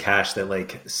 At least in cash, that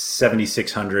like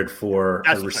 7,600 for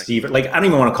a receiver. Like I don't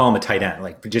even want to call him a tight end.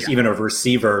 Like just even a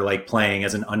receiver, like playing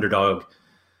as an underdog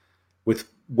with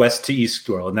west to east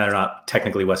world, and they're not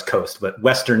technically West Coast, but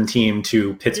Western team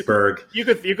to Pittsburgh. You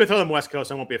could throw them West Coast.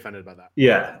 I won't be offended by that.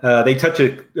 Yeah, they touch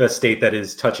a state that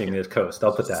is touching the coast.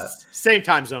 I'll put that. Same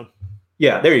time zone.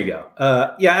 Yeah, there you go.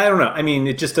 I don't know. I mean,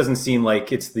 it just doesn't seem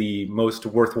like it's the most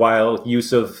worthwhile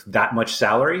use of that much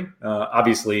salary.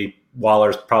 Obviously,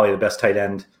 Waller's probably the best tight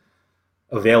end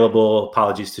available.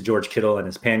 Apologies to George Kittle and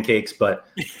his pancakes, but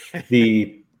I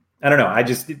don't know.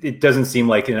 It doesn't seem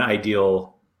like an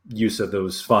ideal use of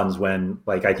those funds when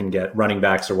like I can get running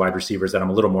backs or wide receivers that I'm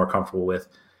a little more comfortable with,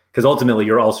 because ultimately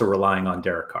you're also relying on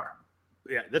Derek Carr.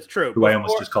 Yeah, that's true. Who I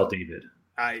almost just called David.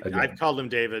 I've called him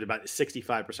David about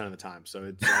 65% of the time,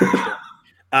 so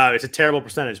it's a terrible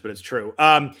percentage, but it's true.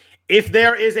 If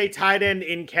there is a tight end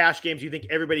in cash games you think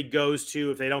everybody goes to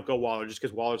if they don't go Waller just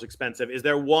because Waller's expensive, is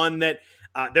there one that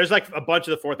there's like a bunch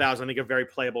of the 4,000 I think are very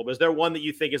playable, but is there one that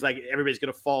you think is like everybody's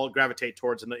going to gravitate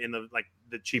towards in the like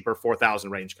the cheaper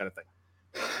 4,000 range kind of thing?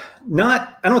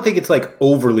 I don't think it's like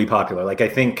overly popular. Like I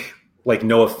think like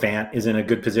Noah Fant is in a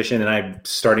good position, and I'm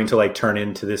starting to like turn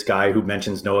into this guy who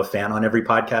mentions Noah Fant on every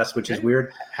podcast, which is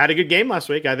weird. Had a good game last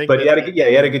week, I think. But he had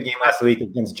a good game last week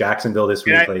against Jacksonville this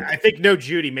week. I think no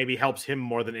Judy maybe helps him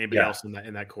more than anybody else in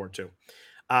that core too.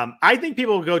 I think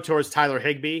people will go towards Tyler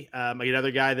Higbee, another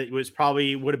guy that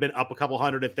would have been up a couple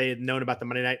hundred if they had known about the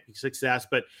Monday night success.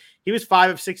 But he was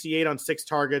 5 of 68 on 6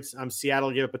 targets.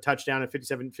 Seattle gave up a touchdown at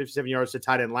 57 yards to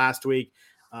tight end last week.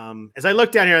 As I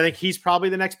look down here, I think he's probably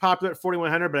the next popular at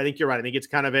 4,100. But I think you're right. I think it's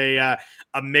kind of a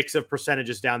mix of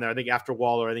percentages down there. I think after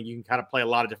Waller, I think you can kind of play a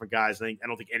lot of different guys. I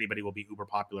don't think anybody will be uber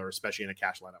popular, especially in a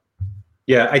cash lineup.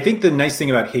 Yeah, I think the nice thing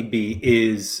about Higbee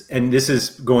is, and this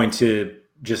is going to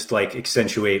just like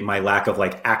accentuate my lack of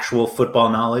like actual football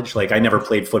knowledge. Like I never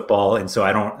played football. And so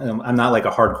I'm not like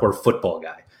a hardcore football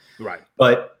guy. Right.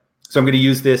 But so I'm going to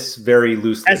use this very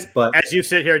loosely. As you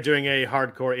sit here doing a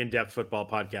hardcore in-depth football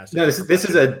podcast. No, this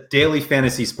is a daily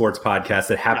fantasy sports podcast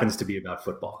that happens to be about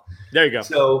football. There you go.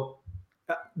 So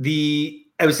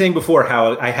I was saying before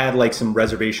how I had like some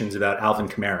reservations about Alvin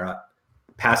Kamara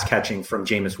pass catching from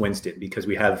Jameis Winston, because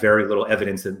we have very little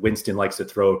evidence that Winston likes to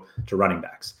throw to running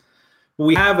backs.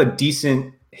 We have a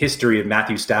decent history of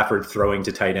Matthew Stafford throwing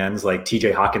to tight ends. Like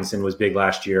TJ Hawkinson was big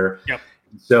last year. Yep.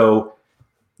 So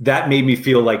that made me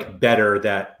feel like better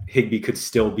that Higbee could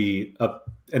still be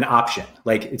an option.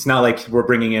 Like, it's not like we're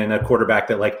bringing in a quarterback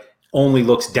that like only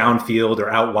looks downfield or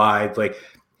out wide. Like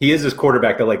he is this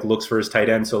quarterback that like looks for his tight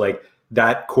end. So like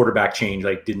that quarterback change,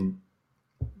 like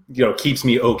keeps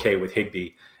me okay with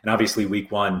Higbee. And obviously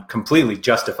week 1 completely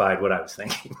justified what I was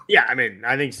thinking. Yeah, I mean,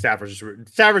 I think Stafford's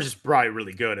just probably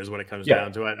really good is what it comes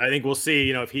down to it. I think we'll see,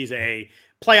 if he's a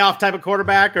playoff type of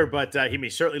quarterback, but he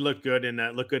certainly looked good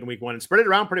in week one and spread it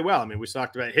around pretty well. I mean, we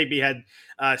talked about Higbee had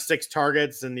 6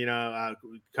 targets, and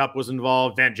Kupp was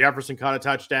involved. Van Jefferson caught a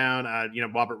touchdown.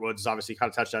 Robert Woods obviously caught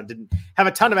a touchdown. Didn't have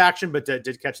a ton of action, but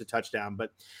did catch the touchdown.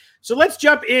 But so let's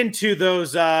jump into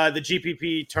those the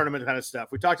GPP tournament kind of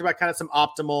stuff. We talked about kind of some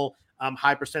optimal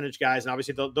high percentage guys, and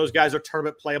obviously those guys are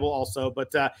tournament playable also.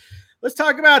 But let's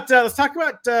talk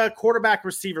about quarterback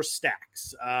receiver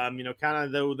stacks. Kind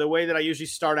of the way that I usually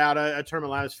start out a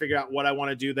tournament line is figure out what I want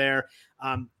to do there.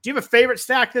 Do you have a favorite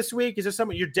stack this week? Is there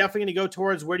something you're definitely going to go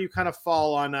towards? Where do you kind of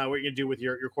fall on what you're going to do with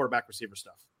your quarterback receiver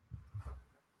stuff?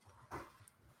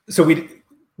 So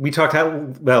we talked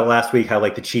about last week how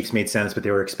like the Chiefs made sense, but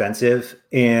they were expensive,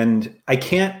 and I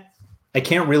can't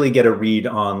really get a read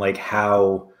on like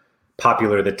how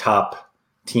popular the top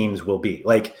teams will be.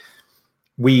 Like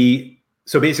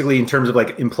so basically in terms of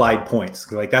like implied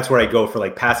points, like that's where I go for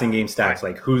like passing game stacks,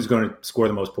 like who's going to score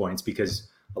the most points, because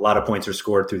a lot of points are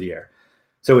scored through the air.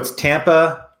 So it's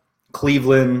Tampa,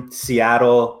 Cleveland,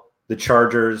 Seattle, the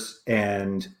Chargers,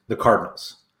 and the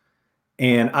Cardinals.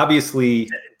 And obviously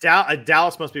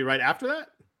Dallas must be right after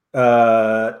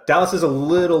that. Dallas is a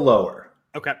little lower.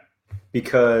 Okay.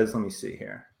 Because let me see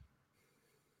here.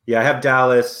 Yeah, I have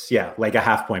Dallas. Yeah, like a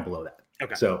half point below that.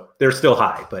 Okay. So they're still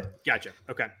high, but gotcha.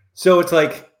 Okay. So it's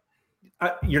like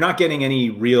you're not getting any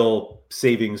real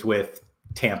savings with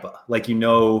Tampa. Like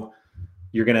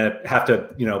you're gonna have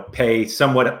to pay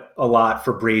somewhat a lot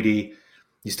for Brady.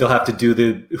 You still have to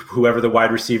do whoever the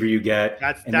wide receiver you get,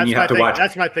 and then you have to watch.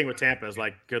 That's my thing with Tampa is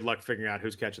like good luck figuring out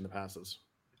who's catching the passes.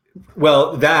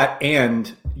 Well, that,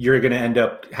 and you're going to end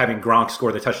up having Gronk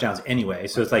score the touchdowns anyway.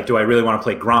 So it's like, do I really want to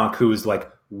play Gronk, who's like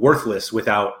worthless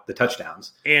without the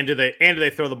touchdowns? And do they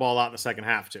throw the ball out in the second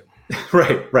half too?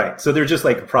 Right. So there's just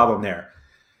like a problem there.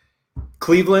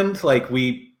 Cleveland,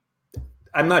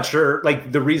 I'm not sure.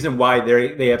 Like the reason why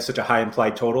they have such a high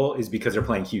implied total is because they're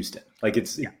playing Houston. Like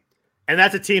and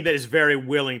that's a team that is very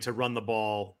willing to run the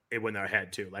ball when they're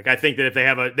ahead too. Like I think that if they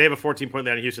have a 14-point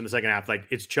lead in Houston in the second half, like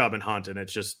it's Chubb and Hunt, and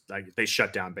it's just like they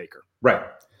shut down Baker. Right.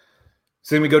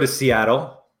 So then we go to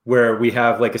Seattle, where we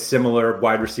have like a similar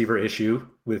wide receiver issue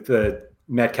with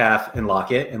Metcalf and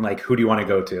Lockett, and like who do you want to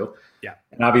go to? Yeah.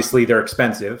 And obviously they're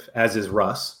expensive, as is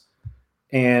Russ.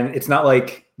 And it's not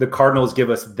like the Cardinals give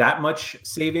us that much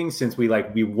savings, since we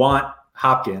want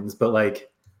Hopkins, but like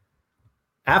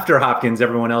after Hopkins,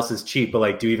 everyone else is cheap, but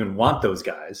like, do you even want those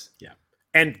guys? Yeah.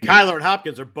 And Kyler and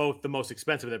Hopkins are both the most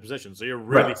expensive in their position. So you're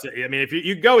really, I mean, if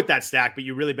you go with that stack, but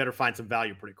you really better find some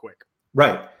value pretty quick.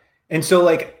 Right. And so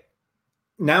like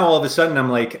now all of a sudden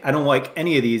I'm like, I don't like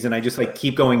any of these. And I just like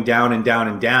keep going down and down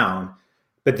and down.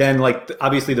 But then like,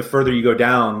 obviously the further you go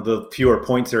down, the fewer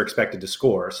points they're expected to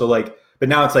score. So like, but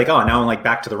now it's like, now I'm like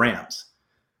back to the Rams.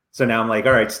 So now I'm like,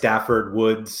 all right, Stafford,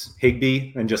 Woods,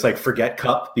 Higbee, and just like forget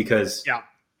Kupp, because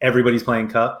everybody's playing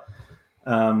Kupp.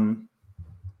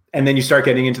 And then you start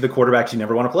getting into the quarterbacks you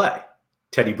never want to play.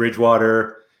 Teddy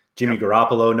Bridgewater, Jimmy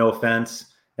Garoppolo, no offense.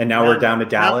 And now we're down to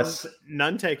Dallas.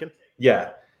 None taken.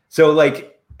 Yeah. So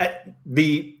like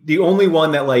the only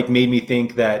one that like made me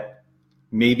think that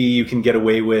maybe you can get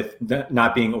away with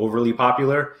not being overly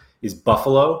popular is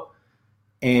Buffalo.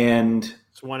 And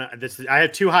it's I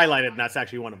have 2 highlighted, and that's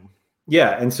actually one of them.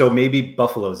 Yeah. And so maybe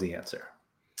Buffalo's the answer.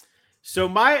 So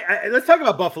let's talk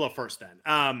about Buffalo first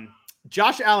then.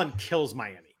 Josh Allen kills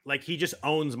Miami. Like he just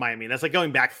owns Miami. That's like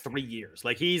going back 3 years.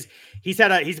 Like he's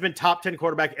been top 10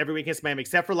 quarterback every week against Miami,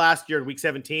 except for last year in week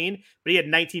 17, but he had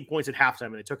 19 points at halftime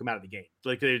and they took him out of the game.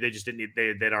 Like they just didn't need,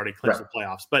 they'd already clinched the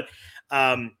playoffs. But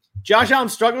Josh Allen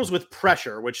struggles with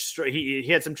pressure, which he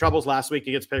had some troubles last week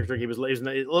against Pittsburgh. He was a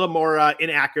little more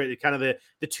inaccurate, kind of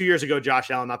the 2 years ago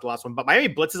Josh Allen, not the last one. But Miami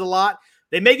blitzes a lot.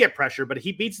 They may get pressure, but if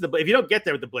you don't get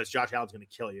there with the blitz, Josh Allen's going to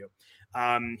kill you.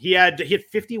 He had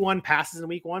 51 passes in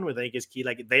week 1, which I think is key.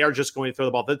 Like they are just going to throw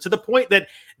the ball to the point that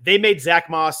they made Zach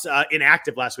Moss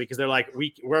inactive last week, because they're like,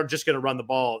 we're just going to run the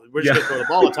ball. We're just going to throw the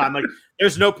ball all the time. Like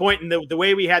there's no point in the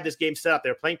way we had this game set up.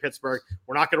 They're playing Pittsburgh.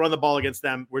 We're not going to run the ball against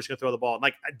them. We're just going to throw the ball.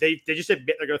 Like they just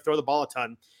admit they're going to throw the ball a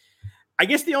ton. I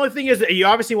guess the only thing is that you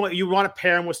obviously want to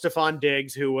pair him with Stephon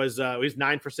Diggs, who was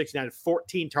 9 for 69,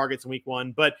 14 targets in week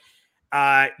 1, but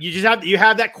you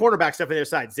have that quarterback stuff on their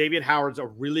side. Xavier Howard's a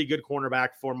really good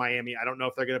cornerback for Miami. I don't know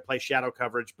if they're going to play shadow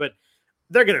coverage, but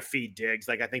they're going to feed Diggs.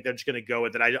 Like I think they're just going to go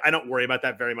with it. I don't worry about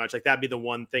that very much. Like that'd be the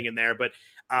one thing in there. But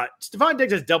Stephon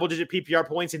Diggs has double-digit PPR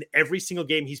points in every single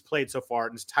game he's played so far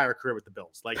in his entire career with the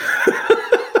Bills. Like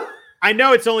I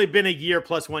know it's only been a year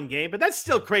plus one game, but that's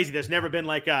still crazy. There's never been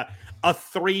like a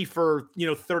 3 for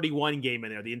 31 game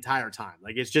in there the entire time.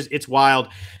 Like it's wild.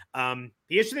 The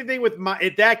interesting thing with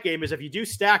that game is if you do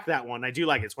stack that one, I do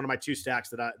like it. It's one of my 2 stacks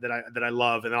that I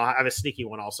love, and I'll have a sneaky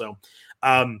one also.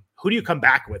 Who do you come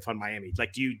back with on Miami?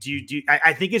 Like, do you?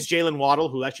 I think it's Jalen Waddle,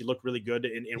 who actually looked really good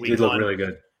in week 1. He looked really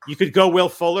good. You could go Will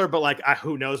Fuller, but like,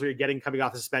 who knows what you're getting coming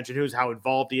off the suspension? Who's how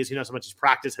involved he is? Who knows how much he's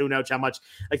practiced? Who knows how much?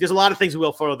 Like, there's a lot of things with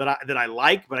Will Fuller that I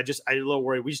like, but I'm a little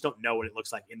worried. We just don't know what it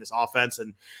looks like in this offense,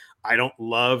 and I don't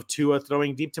love Tua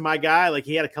throwing deep to my guy. Like,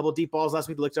 he had a couple of deep balls last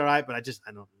week that looked all right, but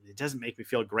I don't. It doesn't make me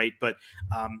feel great. But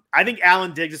I think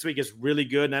Allen Diggs this week is really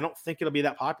good, and I don't think it'll be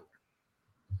that popular.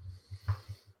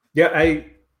 Yeah,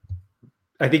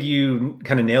 I think you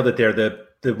kind of nailed it there.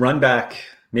 The run back,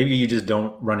 maybe you just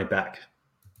don't run it back.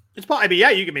 It's probably, I mean, yeah,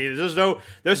 you can be.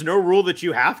 There's no rule that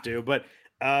you have to, but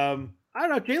I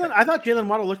don't know. I thought Jalen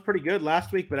Waddle looked pretty good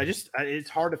last week, but it's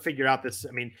hard to figure out this.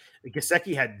 I mean,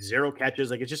 Gesicki had 0 catches.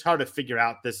 Like, it's just hard to figure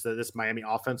out this Miami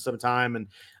offense sometime. And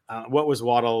what was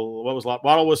Waddle?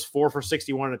 Waddle was 4 for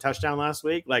 61 and a touchdown last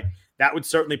week. Like, that would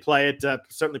certainly play at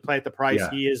the price.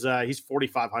 Yeah. He's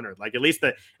 4,500. Like, at least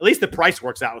the price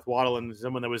works out with Waddle and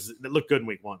someone that looked good in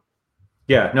week 1.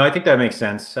 Yeah, no, I think that makes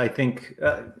sense. I think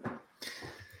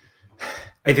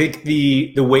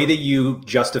the way that you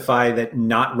justify that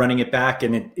not running it back,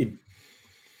 and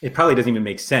it probably doesn't even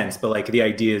make sense, but like the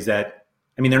idea is that,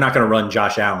 I mean, they're not going to run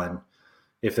Josh Allen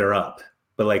if they're up,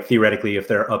 but like theoretically, if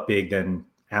they're up big, then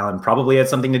Allen probably had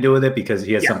something to do with it because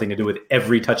he has something to do with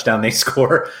every touchdown they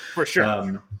score. For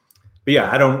sure. But yeah,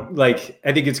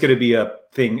 I think it's going to be a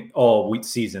thing all week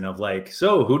season of like,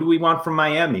 so who do we want from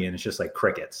Miami? And it's just like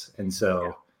crickets. And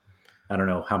so I don't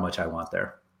know how much I want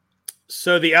there.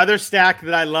 So the other stack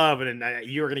that I love, and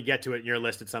you were going to get to it in your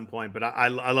list at some point, but I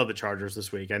love the Chargers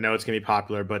this week. I know it's going to be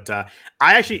popular, but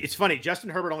it's funny. Justin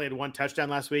Herbert only had 1 touchdown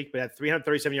last week, but had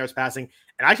 337 yards passing,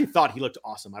 and I actually thought he looked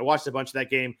awesome. I watched a bunch of that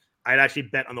game. I had actually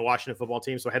bet on the Washington football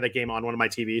team, so I had that game on one of my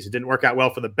TVs. It didn't work out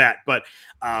well for the bet, but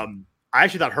I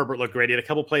actually thought Herbert looked great. He had a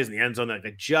couple plays in the end zone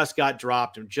that just got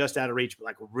dropped and just out of reach, but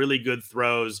like really good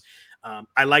throws.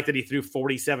 I like that he threw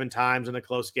 47 times in a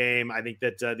close game. I think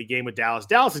that the game with Dallas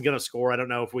is going to score. I don't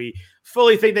know if we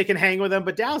fully think they can hang with them,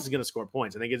 but Dallas is going to score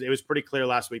points. I think it was pretty clear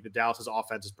last week that Dallas's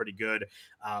offense is pretty good.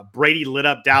 Brady lit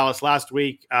up Dallas last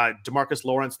week. DeMarcus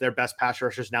Lawrence, their best pass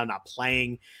rusher, is now not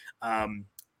playing.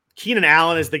 Keenan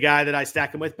Allen is the guy that I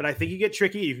stack him with, but I think you get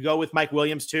tricky. You can go with Mike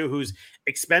Williams too, who's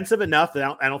expensive enough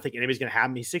that I don't think anybody's going to have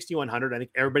him. He's 6,100. I think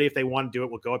everybody, if they want to do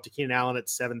it, will go up to Keenan Allen at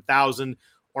 7,000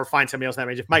 or find somebody else in that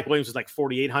range. If Mike Williams was like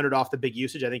 4,800 off the big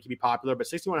usage, I think he'd be popular, but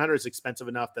 6,100 is expensive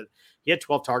enough that he had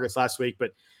 12 targets last week. But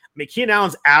I mean, Keenan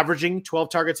Allen's averaging 12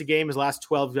 targets a game his last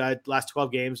 12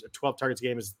 games, 12 targets a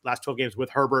game his last 12 games with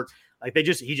Herbert. Like he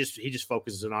just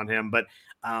focuses it on him. But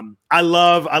I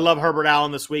love Herbert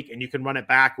Allen this week, and you can run it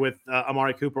back with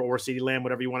Amari Cooper or CeeDee Lamb,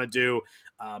 whatever you want to do.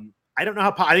 I don't know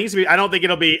how I don't think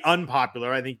it'll be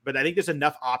unpopular. I think there's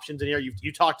enough options in here.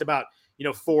 You talked about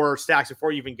 4 stacks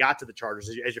before you even got to the Chargers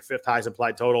as your 5th highest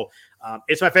implied total.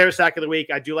 It's my favorite stack of the week.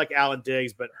 I do like Allen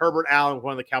Diggs, but Herbert Allen,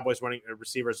 one of the Cowboys running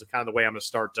receivers, is kind of the way I'm going to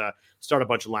start a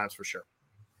bunch of lineups for sure.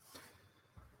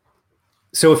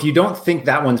 So if you don't think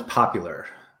that one's popular,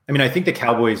 I mean, I think the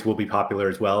Cowboys will be popular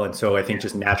as well. And so I think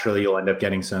just naturally you'll end up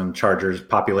getting some Chargers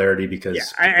popularity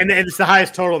because and it's the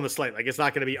highest total in the slate. Like, it's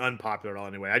not going to be unpopular at all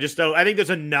anyway. I think there's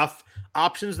enough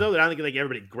options though that I don't think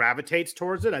everybody gravitates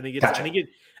towards it. I think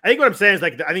what I'm saying is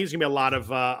I think there's gonna be a lot of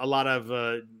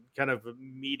kind of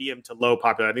medium to low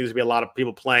popular. I think there's gonna be a lot of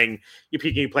people playing. You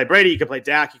can play Brady, you can play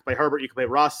Dak, you can play Herbert, you can play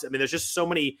Russ. I mean, there's just so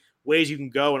many ways you can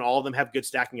go, and all of them have good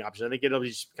stacking options. I think it'll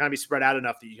be kind of be spread out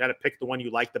enough that you got to pick the one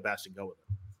you like the best and go with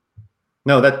it.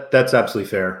 No, that's absolutely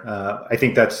fair. I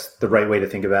think that's the right way to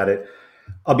think about it.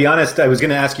 I'll be honest. I was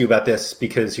going to ask you about this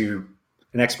because you're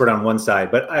an expert on one side,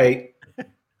 but I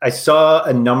saw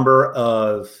a number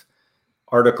of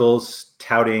articles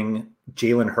touting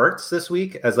Jalen Hurts this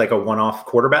week as like a one-off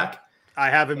quarterback.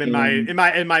 I have him in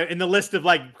the list of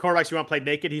like quarterbacks you want to play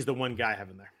naked. He's the one guy I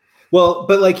have in there. Well,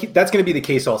 but like that's going to be the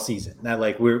case all season. That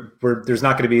like there's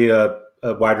not going to be a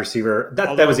wide receiver.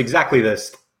 That was exactly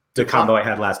the combo I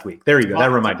had last week. There you go.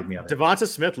 That reminded me of it. Devonta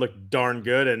Smith looked darn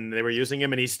good, and they were using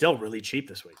him, and he's still really cheap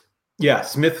this week. Yeah,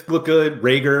 Smith looked good.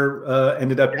 Rager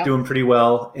ended up doing pretty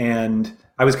well, and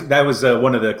that was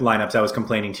one of the lineups I was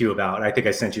complaining to you about. I think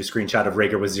I sent you a screenshot of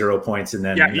Rager with 0 points, and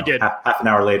then you did. Half an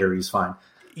hour later, he's fine.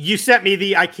 You sent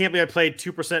me I can't believe I played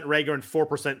 2% Rager and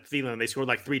 4% Thielen. They scored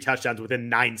like 3 touchdowns within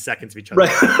 9 seconds of each other.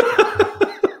 Right.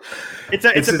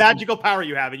 It's a magical power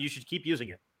you have, and you should keep using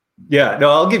it. Yeah, no,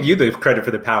 I'll give you the credit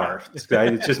for the power. It's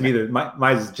just me.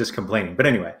 Mine is just complaining. But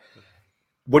anyway,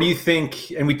 what do you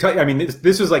think? And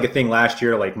this was like a thing last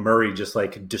year. Like Murray just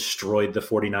like destroyed the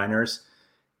 49ers.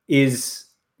 Is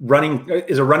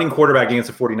a running quarterback against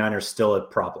the 49ers still a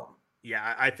problem?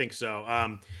 Yeah, I think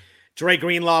so. Dre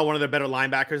Greenlaw, one of their better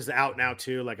linebackers, is out now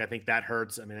too. Like I think that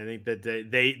hurts. I mean, I think that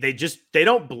they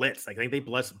don't blitz. Like I think they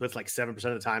blitz like 7%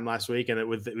 of the time last week, and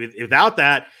without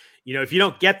that, if you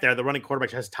don't get there, the running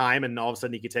quarterback has time, and all of a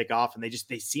sudden he could take off. And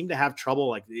they seem to have trouble.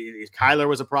 Like Kyler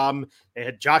was a problem. They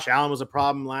had Josh Allen was a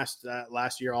problem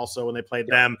last year also when they played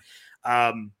them.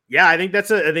 I think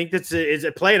that's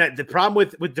a play. And the problem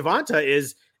with Devonta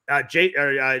is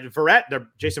Jason Verrett,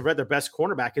 their best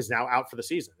cornerback, is now out for the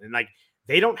season, and like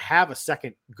they don't have a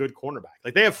second good cornerback.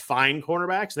 Like they have fine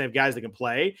cornerbacks and they have guys that can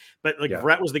play, but like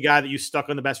Verrett was the guy that you stuck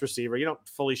on the best receiver. You don't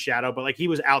fully shadow, but like he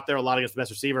was out there a lot against the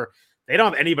best receiver. They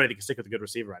don't have anybody that can stick with a good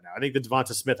receiver right now. I think the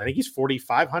Devonta Smith, I think he's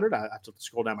 4,500. I have to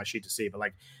scroll down my sheet to see, but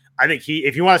like I think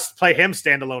if you want to play him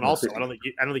standalone, also, I don't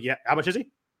think how much is he?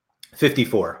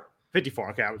 54.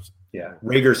 54. Okay,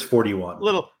 Rager's 41.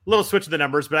 Little switch of the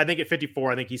numbers, but I think at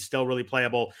 54, I think he's still really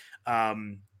playable.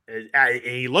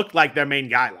 He looked like their main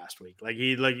guy last week. I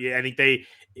think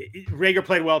Rager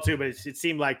played well too, but it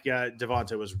seemed like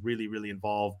Devonta was really, really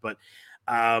involved. But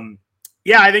I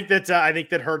think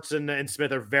that Hurts and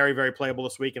Smith are very, very playable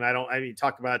this week. And you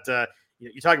talk about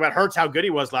Hurts, how good he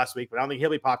was last week, but I don't think he'll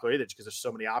be popular either because there's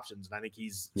so many options. And I think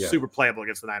he's super playable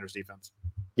against the Niners defense.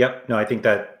 Yep. No, I think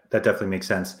that definitely makes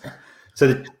sense.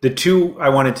 So the two I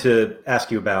wanted to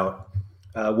ask you about,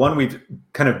 one we've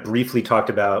kind of briefly talked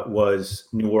about was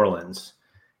New Orleans.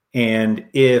 And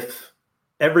if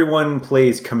everyone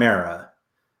plays Kamara,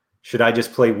 should I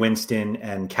just play Winston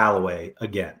and Callaway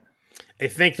again? I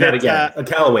think that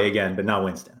Callaway again, but not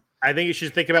Winston. I think you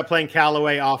should think about playing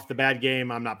Callaway off the bad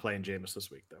game. I'm not playing Jameis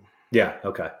this week, though. Yeah,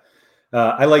 okay.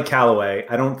 I like Callaway.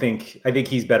 I think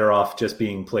he's better off just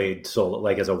being played solo,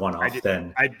 like as a one-off. I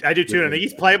do too. I think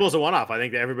he's playable as a one-off. I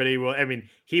think that everybody will. I mean,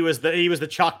 he was the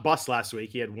chalk bust last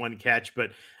week. He had one catch,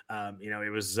 but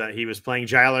he was playing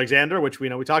Jair Alexander, which we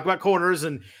talk about corners,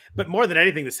 but more than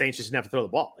anything, the Saints just didn't have to throw the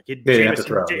ball. Like he didn't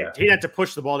have to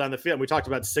push the ball down the field. We talked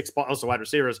about also wide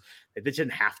receivers. They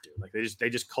didn't have to. Like they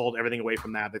just called everything away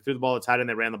from that. They threw the ball tight end.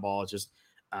 They ran the ball. It's just.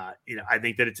 I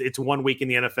think that it's 1 week in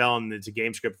the NFL and it's a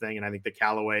game script thing. And I think the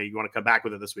Callaway, you want to come back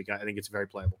with it this week. I think it's very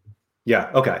playable.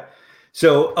 Yeah. Okay.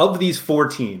 So of these four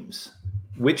teams,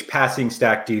 which passing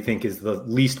stack do you think is the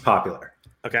least popular?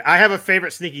 Okay. I have a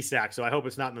favorite sneaky stack, so I hope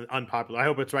it's not unpopular. I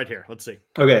hope it's right here. Let's see.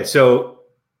 Okay. So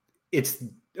it's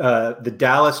the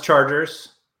Dallas Chargers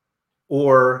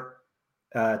or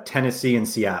Tennessee and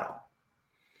Seattle.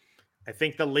 I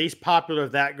think the least popular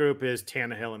of that group is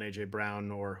Tannehill and AJ Brown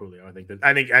or Julio. I think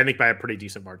by a pretty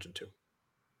decent margin too.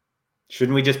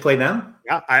 Shouldn't we just play them?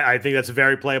 Yeah, I think that's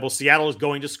very playable. Seattle is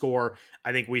going to score.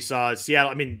 I think we saw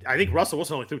Seattle. I mean, I think Russell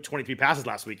Wilson only threw 23 passes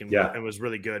last week and was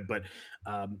really good. But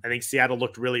I think Seattle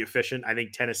looked really efficient. I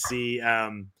think Tennessee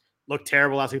looked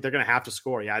terrible last week. They're going to have to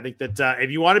score. Yeah, I think that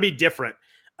if you want to be different,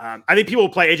 I think people will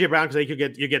play AJ Brown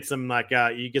because you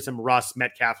get some Russ,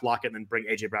 Metcalf, Lockett, and then bring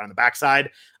AJ Brown on the backside.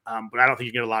 But I don't think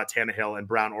you get a lot of Tannehill and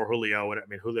Brown or Julio. I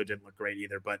mean, Julio didn't look great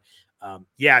either. But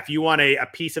if you want a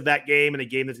piece of that game and a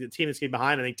game that's the team that's getting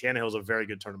behind, I think Tannehill is a very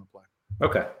good tournament play.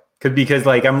 Okay, because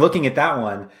like I'm looking at that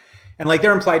one, and like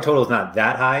their implied total is not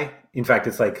that high. In fact,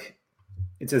 it's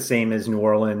the same as New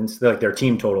Orleans. Like their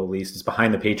team total, at least, is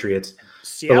behind the Patriots.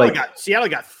 Seattle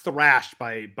got thrashed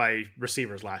by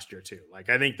receivers last year too. Like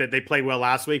I think that they played well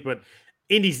last week, but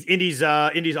Indy's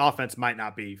offense might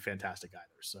not be fantastic either.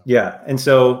 So yeah, and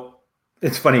so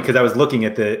it's funny because I was looking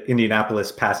at the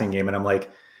Indianapolis passing game and I'm like,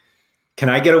 can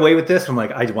I get away with this? I'm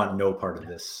like, I want no part of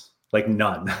this, like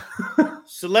none.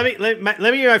 So let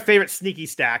me hear my favorite sneaky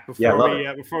stack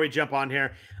before we jump on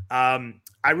here.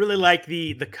 I really like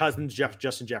the Cousins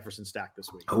Justin Jefferson stack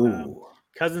this week.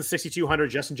 Cousins 6,200,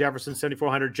 Justin Jefferson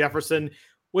 7,400. Jefferson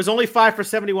was only 5 for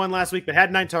 71 last week, but had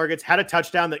 9 targets, had a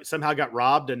touchdown that somehow got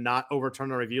robbed and not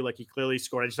overturned on review. Like he clearly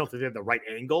scored. I just don't think they had the right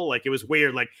angle. Like it was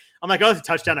weird. Like I'm like, oh, it's a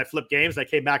touchdown. I flipped games. I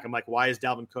came back. I'm like, why is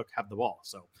Dalvin Cook have the ball?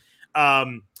 So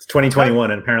it's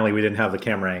 2021, and apparently we didn't have the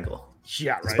camera angle.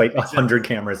 Yeah, right. Despite 100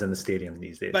 cameras in the stadium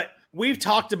these days. But we've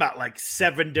talked about like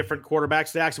 7 different quarterback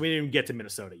stacks. We didn't even get to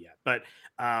Minnesota yet, but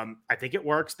I think it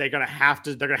works. They're going to have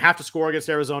to score against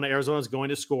Arizona. Arizona's going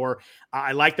to score.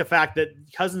 I like the fact that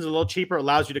Cousins is a little cheaper. It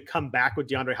allows you to come back with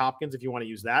DeAndre Hopkins if you want to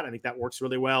use that. I think that works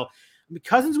really well. I mean,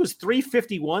 Cousins was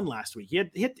 351 last week. He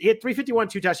had 351,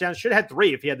 2 touchdowns. Should have had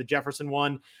 3 if he had the Jefferson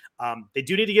one. They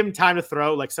do need to give him time to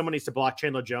throw. Like someone needs to block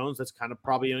Chandler Jones. That's kind of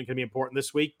probably going to be important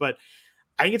this week. But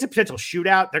I think it's a potential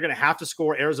shootout. They're going to have to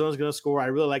score. Arizona's going to score. I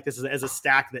really like this as a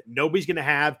stack that nobody's going to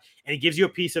have. And it gives you a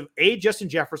piece of Justin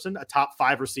Jefferson, a top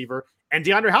 5 receiver, and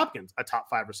DeAndre Hopkins, a top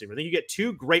 5 receiver. I think you get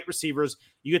 2 great receivers.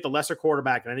 You get the lesser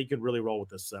quarterback, and I think you can really roll with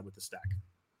this stack.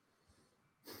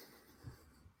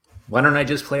 Why don't I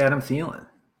just play Adam Thielen?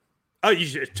 Oh,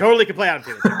 you totally can play Adam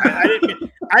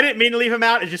Thielen. I didn't mean to leave him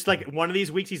out. It's just like one of these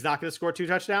weeks he's not going to score 2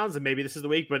 touchdowns, and maybe this is the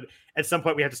week. But at some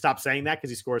point we have to stop saying that because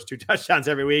he scores 2 touchdowns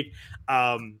every week.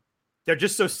 They're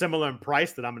just so similar in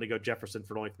price that I'm going to go Jefferson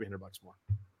for only $300 more.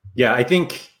 Yeah, I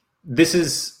think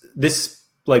this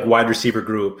like wide receiver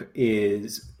group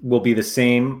will be the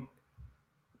same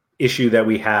issue that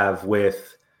we have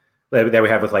with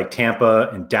like Tampa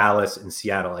and Dallas and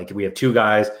Seattle. Like we have 2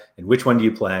 guys, and which one do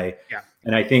you play? Yeah,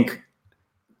 and I think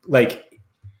like.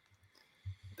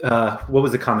 What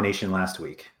was the combination last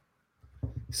week?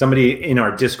 Somebody in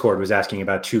our Discord was asking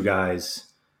about 2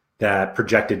 guys that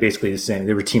projected basically the same.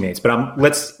 They were teammates, but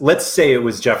let's say it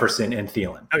was Jefferson and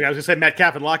Thielen. Okay, I was gonna say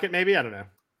Metcalf and Lockett, maybe. I don't know.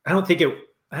 I don't think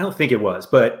it was,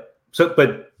 but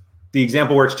the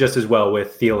example works just as well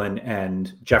with Thielen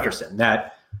and Jefferson.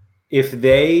 That if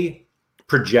they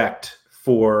project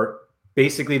for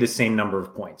basically the same number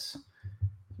of points,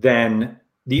 then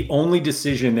the only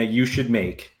decision that you should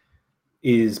make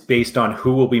is based on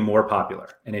who will be more popular.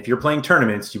 And if you're playing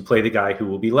tournaments, you play the guy who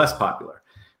will be less popular,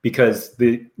 because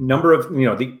the number of,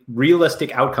 the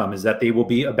realistic outcome is that they will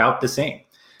be about the same.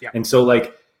 Yeah. And so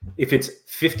like, if it's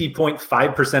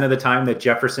 50.5% of the time that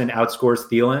Jefferson outscores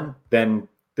Thielen, then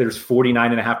there's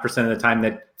 49.5% of the time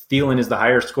that Thielen is the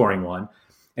higher scoring one.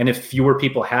 And if fewer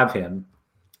people have him,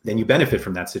 then you benefit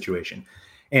from that situation.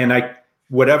 And I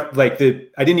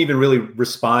didn't even really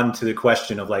respond to the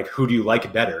question of like, who do you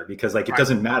like better? Because like, it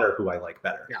doesn't matter who I like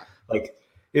better. Yeah. Like,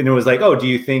 and it was like, oh, do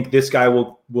you think this guy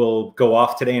will go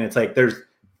off today? And it's like,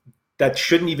 that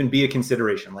shouldn't even be a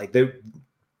consideration. Like the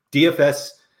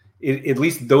DFS, at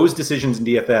least those decisions in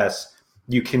DFS,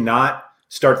 you cannot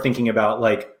start thinking about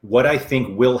like what I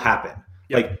think will happen.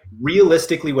 Yeah. Like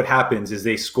realistically, what happens is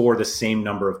they score the same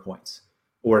number of points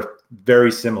or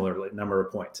very similar number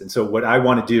of points. And so what I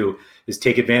want to do is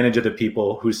take advantage of the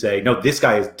people who say, no, this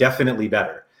guy is definitely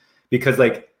better, because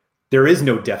like there is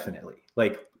no definitely.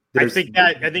 Like I think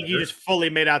you just fully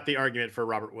made out the argument for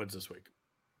Robert Woods this week.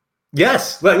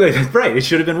 Yes, right. It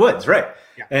should have been Woods, right?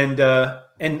 Yeah.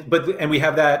 And we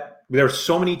have that. There are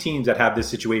so many teams that have this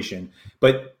situation,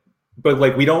 but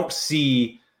like we don't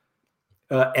see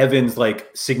Evans like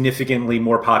significantly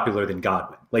more popular than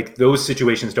Godwin. Like those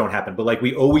situations don't happen. But like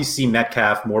we always see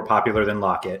Metcalf more popular than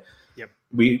Lockett. Yep.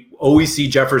 We always see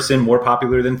Jefferson more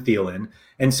popular than Thielen.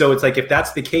 And so it's like, if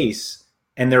that's the case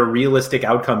and their realistic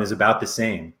outcome is about the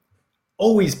same,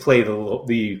 always play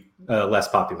the less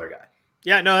popular guy.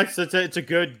 Yeah, no, it's a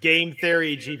good game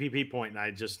theory GPP point, and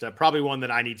I just probably one that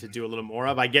I need to do a little more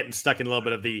of. I get stuck in a little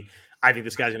bit of I think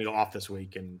this guy's going to go off this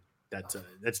week, and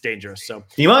that's dangerous. So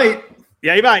he might.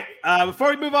 Yeah, you might. Before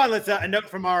we move on, let's a note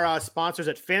from our sponsors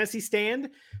at Fantasy Stand.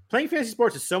 Playing fantasy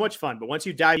sports is so much fun, but once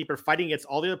you dive deeper, fighting against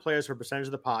all the other players for a percentage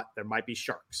of the pot, there might be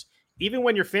sharks. Even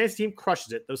when your fantasy team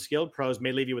crushes it, those skilled pros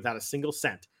may leave you without a single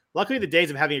cent. Luckily, the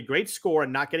days of having a great score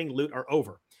and not getting loot are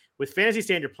over. With Fantasy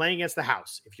Stand, you're playing against the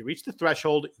house. If you reach the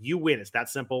threshold, you win. It's that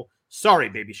simple. Sorry,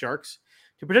 baby sharks.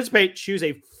 To participate, choose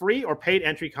a free or paid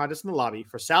entry contest in the lobby.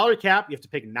 For salary cap, you have to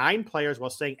pick 9 players while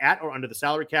staying at or under the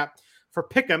salary cap. For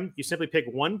Pick'em, you simply pick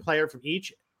 1 player from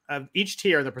each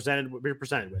tier they're presented with,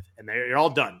 and you're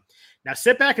all done. Now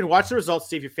sit back and watch the results to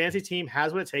see if your fantasy team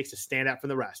has what it takes to stand out from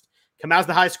the rest. Come out as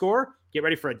the high scorer. Get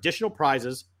ready for additional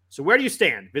prizes. So where do you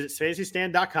stand? Visit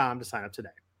fantasystand.com to sign up today.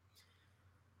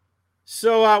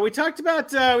 So we talked about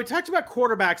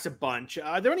quarterbacks a bunch.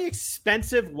 Are there any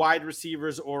expensive wide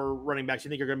receivers or running backs you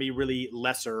think are going to be really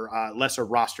lesser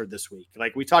rostered this week?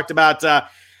 Like we talked about,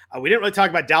 we didn't really talk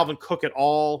about Dalvin Cook at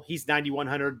all. He's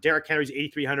 9,100. Derrick Henry's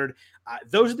 8,300.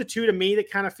 Those are the 2 to me that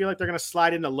kind of feel like they're going to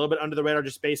slide in a little bit under the radar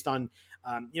just based on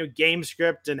game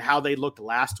script and how they looked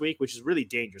last week, which is really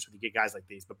dangerous when you get guys like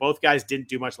these. But both guys didn't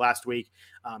do much last week.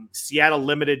 Seattle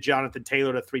limited Jonathan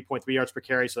Taylor to 3.3 yards per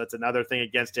carry, so that's another thing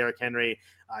against Derrick Henry.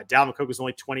 Dalvin Cook was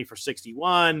only 20 for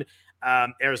 61.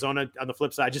 Arizona, on the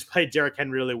flip side, just played Derrick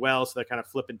Henry really well, so they're kind of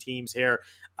flipping teams here.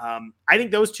 I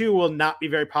think those 2 will not be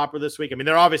very popular this week. I mean,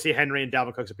 they're obviously Henry and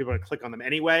Dalvin Cook, so people are going to click on them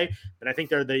anyway, but I think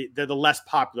they're the less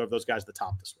popular of those guys at the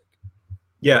top this week.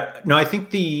 Yeah, no, I think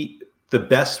the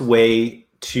best way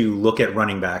to look at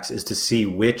running backs is to see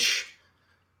which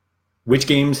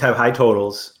games have high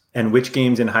totals and which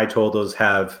games in high totals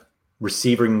have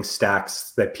receiving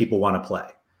stacks that people want to play.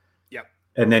 Yep.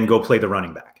 And then go play the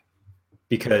running back.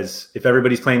 because if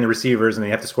everybody's playing the receivers and they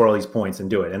have to score all these points and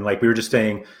do it. And like we were just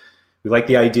saying, we like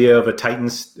the idea of a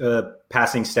Titans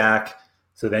passing stack.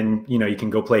 So then, you can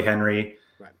go play Henry.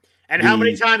 Right. And how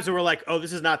many times we're like, oh,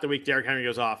 this is not the week Derrick Henry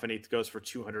goes off and he goes for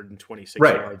 226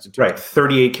 yards. Right.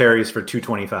 38 carries for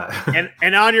 225.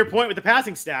 and on your point with the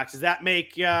passing stacks, does that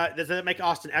make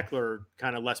Austin Eckler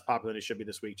kind of less popular than he should be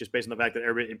this week, just based on the fact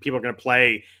that people are going to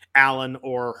play Allen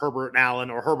or Herbert Allen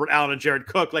and Jared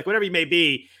Cook, like whatever he may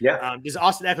be. Yeah. Does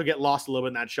Austin Eckler get lost a little bit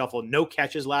in that shuffle? No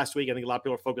catches last week. I think a lot of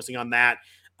people are focusing on that.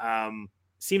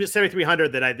 Seems at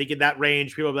 7,300 that I think in that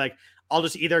range, people will be like, I'll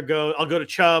just either go to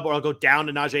Chubb or I'll go down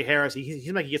to Najee Harris. He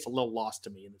seems like he gets a little lost to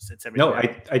me in the 7,300. No,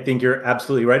 I think you're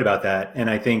absolutely right about that. And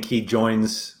I think he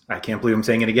joins, I can't believe I'm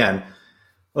saying it again.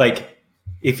 Like,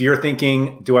 if you're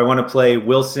thinking, do I want to play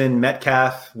Wilson,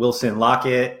 Metcalf, Wilson,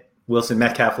 Lockett, Wilson,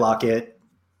 Metcalf, Lockett,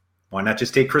 why not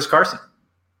just take Chris Carson?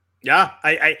 Yeah,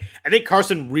 I think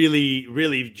Carson really,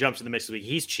 really jumps in the mix this week.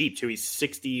 He's cheap too. He's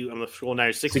 60 on the scroll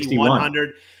now,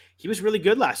 6,100. He was really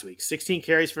good last week. 16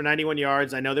 carries for 91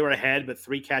 yards. I know they were ahead, but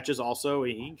 3 catches also.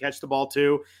 He can catch the ball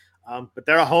too. But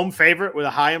they're a home favorite with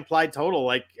a high implied total.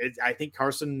 I think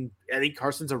Carson's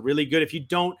a really good. If you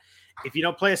don't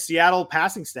play a Seattle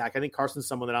passing stack, I think Carson's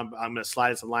someone that I'm going to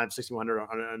slide into the line of 6,100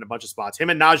 on a bunch of spots.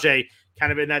 Him and Najee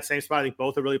kind of in that same spot. I think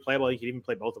both are really playable. You can even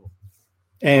play both of them.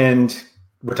 And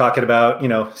we're talking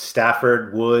about,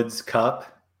 Stafford, Woods, Kupp.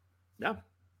 Yeah.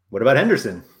 What about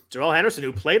Henderson? Darrell Henderson,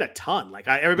 who played a ton. I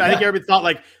think everybody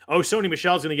thought Sony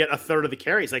Michel's going to get a third of the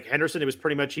carries. Like Henderson, it was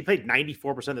pretty much, he played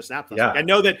 94% of the snaps. Yeah. I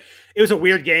know that it was a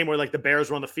weird game where the Bears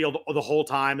were on the field the whole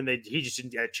time and he just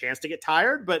didn't get a chance to get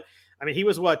tired. But I mean, he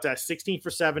was 16 for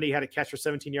 70, had a catch for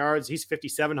 17 yards. He's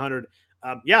 5,700.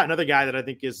 Another guy that I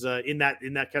think is in that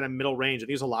kind of middle range. I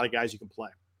think there's a lot of guys you can play.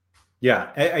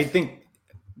 Yeah, I think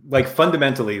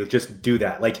fundamentally just do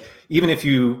that. Even if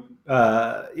you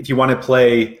want to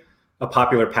play a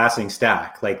popular passing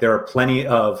stack, there are plenty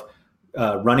of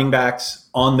running backs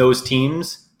on those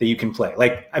teams that you can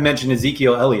play. I mentioned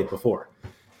Ezekiel Elliott before.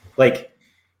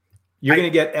 You're going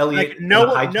to get Elliott.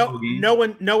 No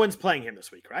one's playing him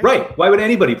this week, right? Right. Why would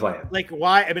anybody play him?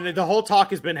 Why? I mean, the whole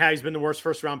talk has been how he's been the worst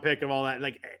first round pick of all that.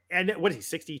 And what is he,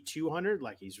 6,200?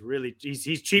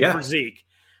 He's cheap for Zeke.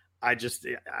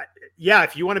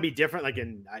 If you want to be different,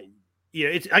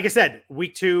 it's like I said,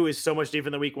 week 2 is so much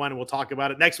different than week 1, and we'll talk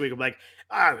about it next week. I'm like,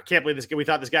 I can't believe this guy. We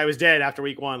thought this guy was dead after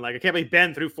week 1. I can't believe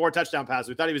Ben threw 4 touchdown passes.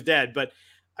 We thought he was dead, but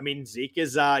I mean, Zeke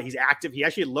is he's active. He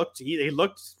actually looked he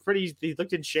looked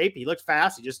in shape. He looked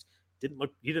fast. He just didn't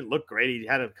look great. He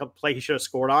had a couple play he should have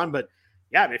scored on, but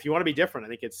yeah, I mean, if you want to be different, I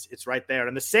think it's right there.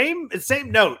 And the same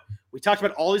note, we talked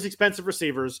about all these expensive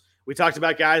receivers. We talked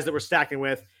about guys that we're stacking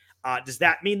with. Does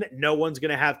that mean that no one's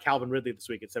going to have Calvin Ridley this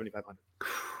week at 7,500?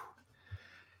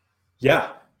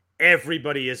 Yeah.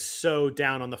 Everybody is so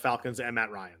down on the Falcons and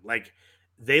Matt Ryan.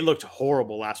 They looked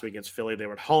horrible last week against Philly. They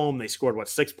were at home. They scored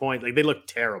 6 points. They looked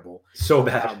terrible. So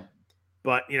bad.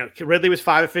 But Ridley was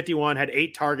 5 of 51, had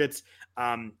 8 targets.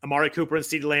 Amari Cooper and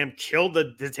CeeDee Lamb killed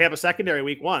the Tampa secondary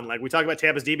week 1. We talked about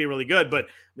Tampa's D being really good, but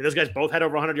those guys both had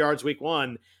over 100 yards week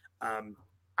 1.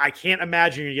 I can't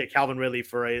imagine you get Calvin Ridley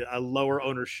for a lower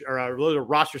ownership or a lower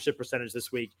rostership percentage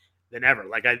this week than ever.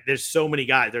 There's so many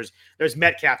guys. There's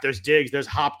Metcalf, there's Diggs, there's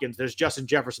Hopkins, there's Justin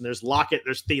Jefferson, there's Lockett,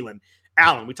 there's Thielen,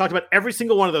 Allen. We talked about every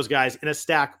single one of those guys in a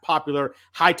stack, popular,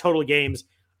 high total games.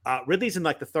 Ridley's in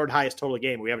the 3rd highest total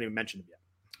game. We haven't even mentioned him yet.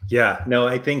 Yeah, no,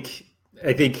 I think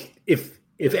if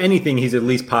anything, he's at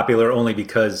least popular only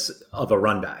because of a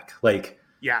run back.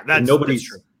 That's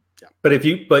true. Yeah.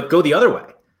 But go the other way.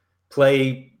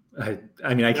 Play. I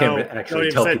can't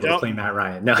actually tell people to play Matt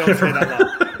Ryan. No, don't say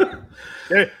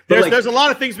that there's a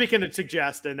lot of things we can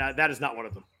suggest, and that is not one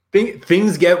of them.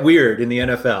 Things get weird in the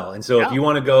NFL, and so if you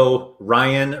want to go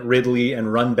Ryan, Ridley,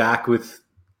 and run back with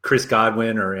Chris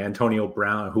Godwin or Antonio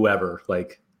Brown, whoever,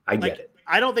 I get it.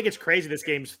 I don't think it's crazy. This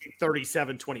game's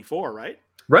 37-24, right?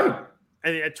 Right.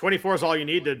 And 24 is all you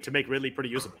need to make Ridley pretty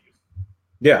usable.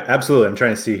 Yeah, absolutely. I'm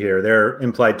trying to see here. Their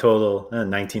implied total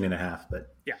 19.5,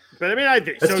 but yeah. But I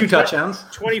mean, that's 2 touchdowns.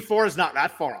 24 is not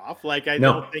that far off.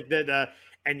 Don't think that.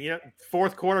 And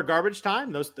fourth quarter garbage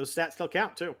time, those stats still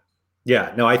count too.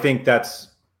 Yeah, no, I think that's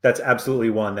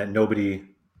absolutely one that nobody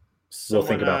will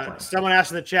think about playing. Someone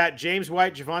asked in the chat, James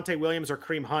White, Javonte Williams, or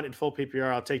Kareem Hunt in full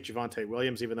PPR. I'll take Javonte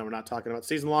Williams, even though we're not talking about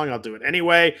season long. I'll do it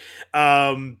anyway.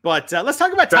 But let's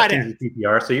talk about tight ends.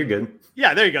 PPR, so you're good.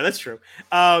 Yeah, there you go. That's true.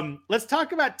 Let's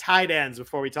talk about tight ends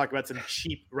before we talk about some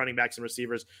cheap running backs and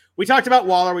receivers. We talked about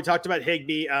Waller. We talked about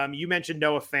Higbee. You mentioned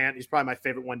Noah Fant. He's probably my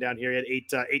favorite one down here. He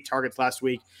had eight targets last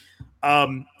week.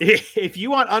 If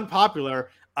you want unpopular,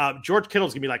 George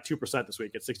Kittle's gonna be like 2% this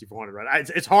week at 6,400. Right?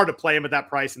 It's hard to play him at that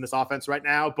price in this offense right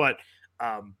now, but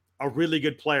a really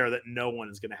good player that no one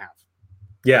is gonna have.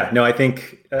 Yeah, no, I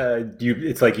think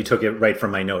it's like you took it right from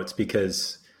my notes,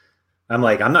 because I'm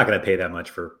like, I'm not going to pay that much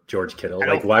for George Kittle.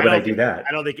 Like, why would I do that?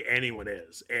 I don't think anyone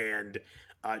is. And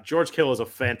George Kittle is a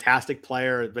fantastic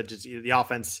player, but just the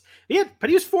offense. He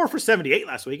was 4 for 78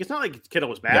 last week. It's not like Kittle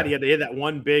was bad. Yeah. He had that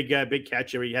one big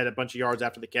catch where he had a bunch of yards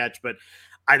after the catch. But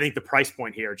I think the price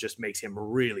point here just makes him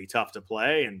really tough to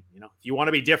play. And if you want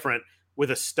to be different with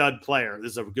a stud player,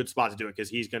 this is a good spot to do it, because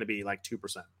he's going to be like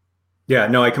 2%. Yeah,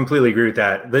 no, I completely agree with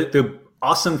that. The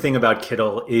awesome thing about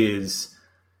Kittle is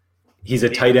he's a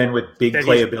tight end with big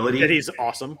playability. He's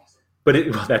awesome. But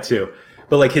that too.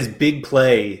 But like, his big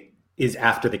play is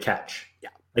after the catch. Yeah.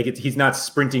 Like, he's not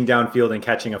sprinting downfield and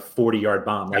catching a 40-yard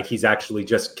bomb. Like, he's actually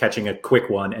just catching a quick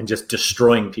one and just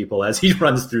destroying people as he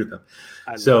runs through them.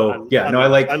 I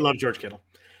love George Kittle.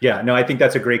 Yeah, no, I think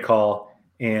that's a great call.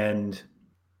 And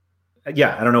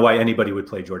yeah, I don't know why anybody would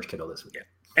play George Kittle this week. Yeah.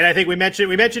 And I think we mentioned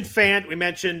Fant, we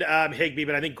mentioned Higbee,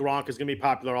 but I think Gronk is going to be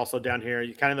popular also down here.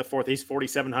 Kind of in the fourth, he's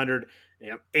 4,700,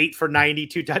 8 for 90,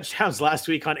 2 touchdowns last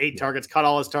week on 8 targets, caught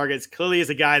all his targets. Clearly is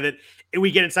a guy that if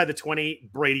we get inside the 20,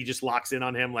 Brady just locks in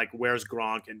on him. Like, where's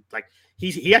Gronk? And like,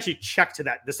 he actually checked to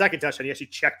that. The second touchdown, he actually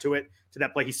checked to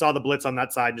that play. He saw the blitz on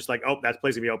that side, and just like, oh, that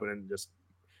play's going to be open, and just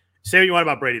say what you want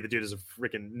about Brady. The dude is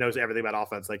knows everything about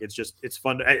offense. Like, it's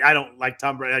fun. I don't like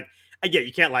Tom Brady. Like, I get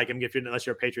you can't like him unless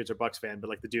you're a Patriots or Bucs fan, but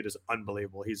like, the dude is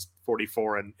unbelievable. He's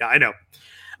 44, and I know.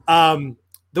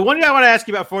 The one thing I want to ask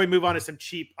you about before we move on to some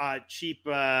cheap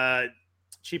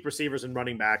receivers and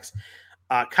running backs.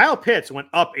 Kyle Pitts went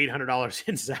up $800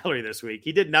 in salary this week.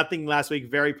 He did nothing last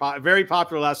week. Very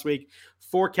popular last week.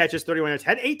 4 catches, 31 yards.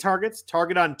 Had 8 targets.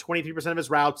 Target on 23% of his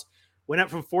routes. Went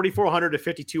up from 4,400 to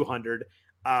 5,200.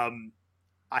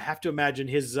 I have to imagine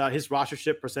his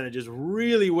rostership percentage is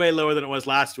really way lower than it was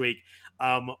last week.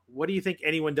 What do you think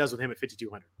anyone does with him at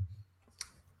 5,200?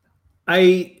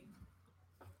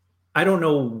 I don't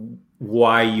know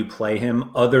why you play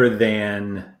him, other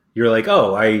than you're like,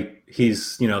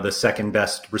 he's the second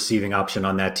best receiving option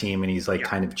on that team, and he's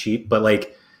kind of cheap. But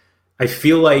like, I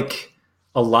feel like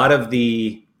a lot of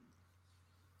the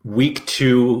week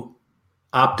 2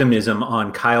 optimism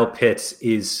on Kyle Pitts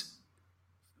is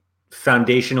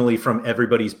foundationally from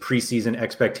everybody's preseason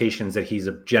expectations that he's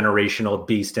a generational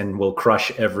beast and will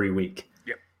crush every week.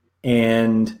 Yep.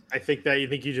 And I think that I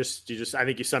think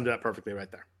you summed it up perfectly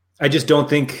right there. I just don't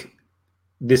think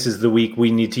this is the week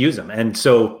we need to use him. And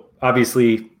so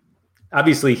obviously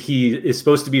he is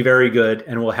supposed to be very good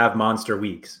and will have monster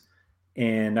weeks.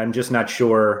 And I'm just not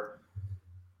sure.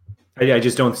 I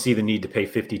just don't see the need to pay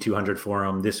 $5,200 for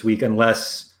him this week,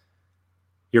 unless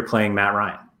you're playing Matt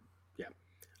Ryan.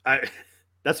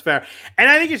 That's fair. And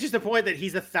I think it's just the point that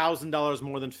he's $1,000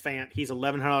 more than Fant. He's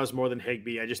 $1,100 more than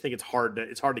Higbee. I just think it's hard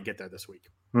to get there this week.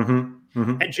 Mm-hmm.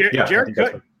 Mm-hmm. And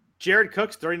Jared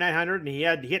Cook's 3,900, and he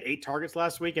had 8 targets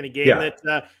last week in a game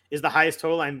that is the highest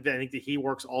total. I think that he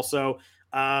works also.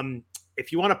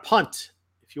 If you want to punt,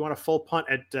 if you want a full punt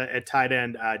at tight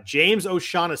end, James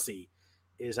O'Shaughnessy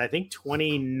is, I think,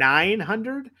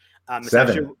 2,900.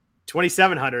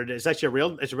 2,700. It's actually a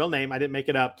real name. I didn't make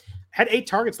it up. Had 8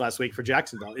 targets last week for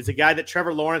Jacksonville. It's a guy that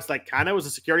Trevor Lawrence kind of was a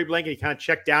security blanket. He kind of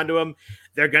checked down to him.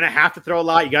 They're going to have to throw a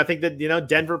lot. You got to think that,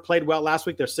 Denver played well last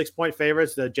week. They're 6-point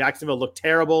favorites. The Jacksonville looked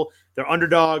terrible. They're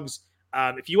underdogs.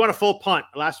 If you want a full punt,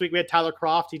 last week we had Tyler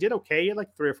Kroft. He did okay. He had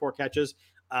 3 or 4 catches.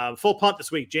 Full punt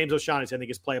this week. James O'Shaughnessy, I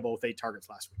think, is playable with 8 targets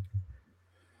last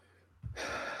week.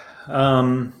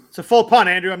 It's a full punt,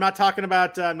 Andrew. I'm not talking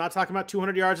about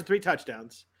 200 yards and 3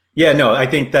 touchdowns. Yeah, no, I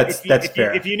think that's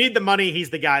fair. If you need the money, he's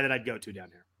the guy that I'd go to down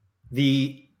here.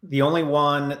 The only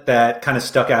one that kind of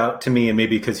stuck out to me, and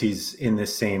maybe because he's in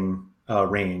this same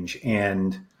range,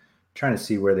 and I'm trying to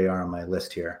see where they are on my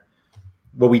list here.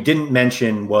 What we didn't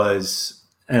mention was,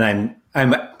 and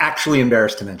I'm actually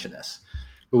embarrassed to mention this,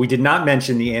 but we did not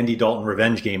mention the Andy Dalton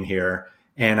revenge game here.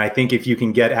 And I think if you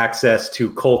can get access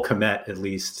to Cole Kmet, at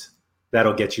least,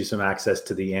 that'll get you some access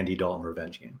to the Andy Dalton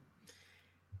revenge game.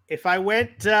 If I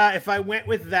went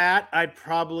with that, I'd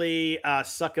probably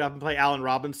suck it up and play Allen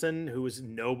Robinson, who is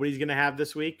nobody's going to have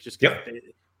this week. Just that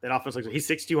offense looks. He's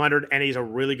 6,200 and he's a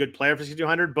really good player for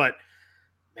 6,200. But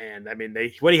man, I mean,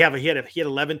 what do you have? He had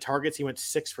 11 targets. He went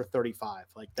 6 for 35.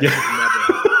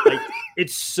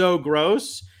 It's so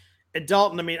gross. And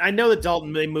Dalton, I mean, I know that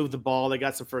Dalton, they moved the ball. They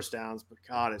got some first downs, but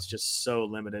God, it's just so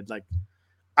limited. Like,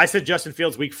 I said Justin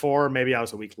Fields week 4. Maybe I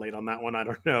was a week late on that one. I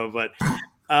don't know, but.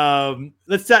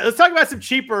 Let's talk about some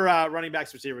cheaper running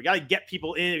backs receiver. We got to get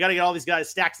people in. We got to get all these guys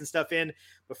stacks and stuff in.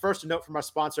 But first, a note from our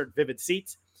sponsor, Vivid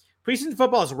Seats. Preseason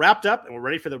football is wrapped up, and we're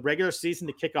ready for the regular season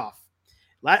to kick off.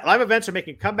 Live events are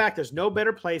making a comeback. There's no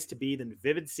better place to be than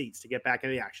Vivid Seats to get back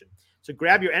into the action. So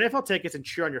grab your NFL tickets and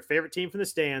cheer on your favorite team from the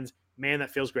stands. Man,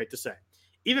 that feels great to say.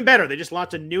 Even better, they just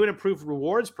launched a new and improved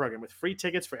rewards program with free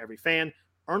tickets for every fan.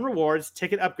 Earn rewards,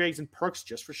 ticket upgrades, and perks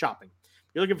just for shopping.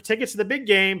 You're looking for tickets to the big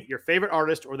game, your favorite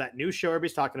artist, or that new show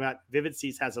everybody's talking about, Vivid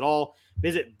Seats has it all.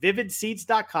 Visit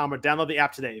vividseats.com or download the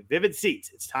app today. Vivid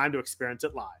Seats, it's time to experience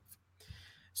it live.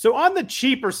 So on the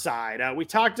cheaper side, we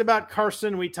talked about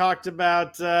Carson. We talked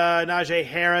about Najee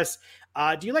Harris.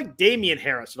 Do you like Damian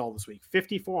Harris at all this week?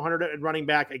 5,400 at running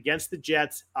back against the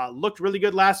Jets. Looked really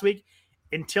good last week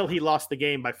until he lost the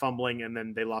game by fumbling, and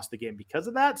then they lost the game because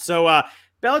of that. So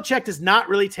Belichick does not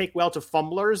really take well to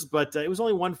fumblers, but it was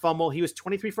only one fumble. He was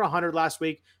 23 for 100 last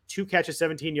week, 2 catches,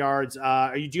 17 yards.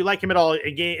 Do you like him at all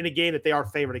in a game that they are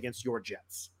favored against your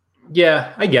Jets?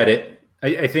 Yeah, I get it.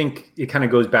 I think it kind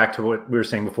of goes back to what we were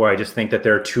saying before. I just think that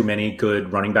there are too many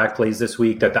good running back plays this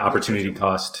week that the opportunity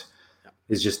cost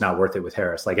is just not worth it with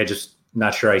Harris. Like, I just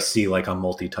not sure I see like a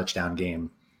multi-touchdown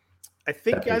game. I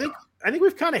think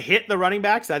we've kind of hit the running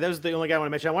backs. That was the only guy I want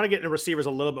to mention. I want to get into receivers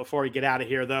a little bit before we get out of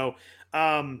here, though.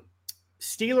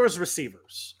 Steelers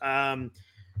receivers.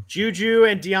 Juju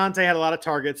and Deontay had a lot of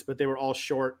targets, but they were all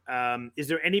short. Is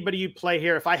there anybody you'd play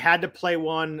here? If I had to play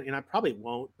one, and I probably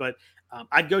won't, but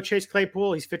I'd go Chase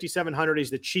Claypool. He's 5,700. He's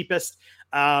the cheapest.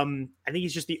 I think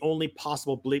he's just the only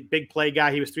possible big play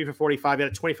guy. He was 3 for 45. He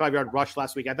had a 25-yard rush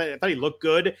last week. I thought he looked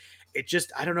good. It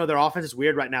just, I don't know. Their offense is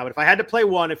weird right now. But if I had to play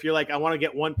one, if you're like, I want to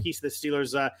get one piece of the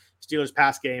Steelers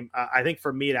pass game, I think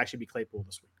for me, it'd actually be Claypool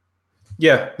this week.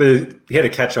 Yeah, but he had a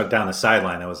catch up down the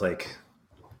sideline. That was like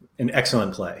an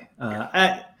excellent play.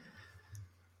 I'm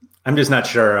just not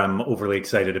sure I'm overly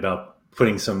excited about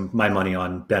putting my money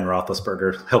on Ben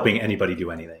Roethlisberger helping anybody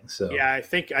do anything. So yeah, I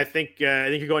think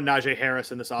you're going Najee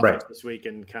Harris in this offense this week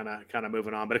and kind of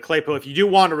moving on. But a Claypool, if you do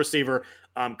want a receiver,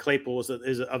 Claypool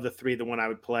is of the three the one I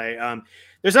would play.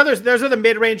 There's other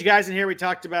mid-range guys in here. We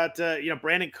talked about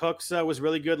Brandon Cooks was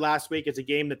really good last week. It's a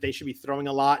game that they should be throwing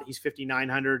a lot. He's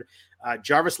 5,900.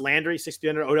 Jarvis Landry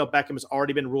 6,300. Odell Beckham has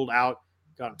already been ruled out.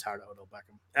 God, I'm tired of Odell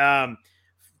Beckham.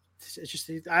 It's just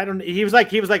he was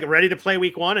like ready to play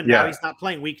week 1, and now he's not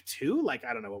playing week 2. Like,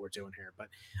 I don't know what we're doing here, but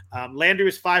Landry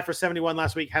was 5 for 71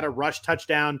 last week, had a rush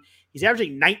touchdown. He's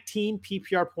averaging 19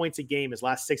 PPR points a game his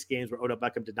last 6 games where Odell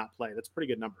Beckham did not play. That's a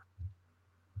pretty good number.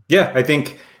 Yeah, I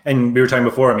think, and we were talking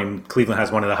before, I mean, Cleveland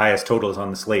has one of the highest totals on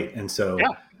the slate, and so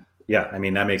I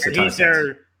mean, that makes a ton of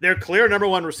sense. They're clear number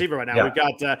one receiver right now. Yeah. We've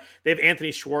got they have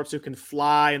Anthony Schwartz who can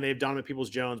fly, and they have Donovan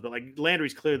Peoples-Jones, but like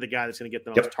Landry's clearly the guy that's going to get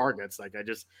the most targets. Like,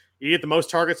 you get the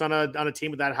most targets on a team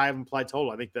with that high of implied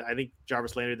total. I think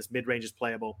Jarvis Landry, this mid range, is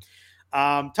playable.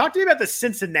 Talk to me about the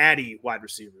Cincinnati wide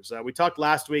receivers. We talked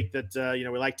last week that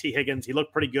we like T. Higgins. He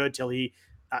looked pretty good till he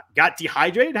got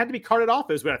dehydrated, had to be carted off.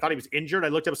 It was weird. I thought he was injured. I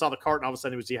looked up, saw the cart, and all of a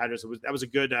sudden he was dehydrated. So that was a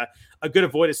good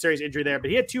avoided serious injury there.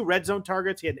 But he had 2 red zone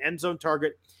targets. He had an end zone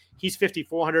target. He's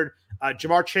 5,400.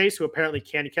 Jamar Chase, who apparently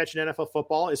can catch in NFL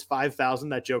football, is 5,000.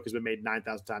 That joke has been made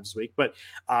 9,000 times this week. But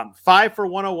 5 for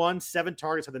 101, 7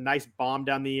 targets, had a nice bomb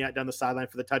down the sideline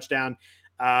for the touchdown.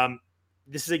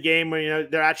 This is a game where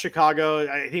they're at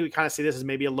Chicago. I think we kind of see this as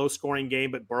maybe a low-scoring game,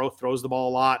 but Burrow throws the ball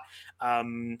a lot.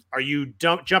 Are you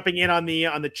jumping in on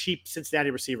the cheap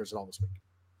Cincinnati receivers at all this week?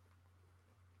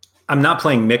 I'm not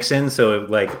playing Mixon, so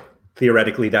like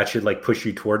theoretically that should like push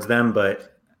you towards them, but.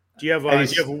 Do you have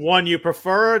one you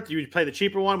prefer? Do you play the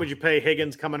cheaper one? Would you play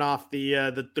Higgins coming off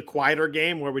the quieter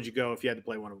game? Where would you go if you had to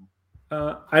play one of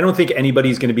them? I don't think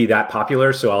anybody's going to be that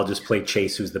popular, so I'll just play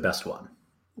Chase, who's the best one.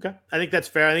 Okay, I think that's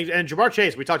fair. And Jamar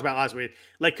Chase, we talked about last week,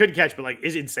 like couldn't catch, but like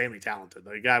is insanely talented.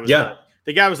 The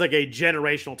guy was like a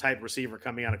generational type receiver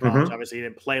coming out of college. Mm-hmm. Obviously, he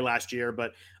didn't play last year,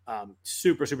 but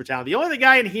super talented. The only other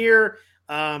guy in here.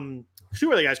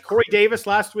 2 other guys. Corey Davis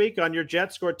last week on your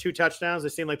Jets scored 2 touchdowns. They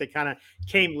seem like they kind of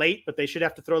came late, but they should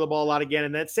have to throw the ball a lot again.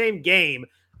 In that same game,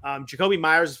 Jacoby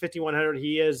Myers is 5,100.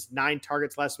 He has 9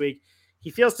 targets last week. He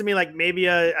feels to me like maybe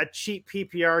a cheap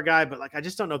PPR guy, but like I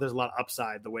just don't know if there's a lot of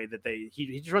upside the way that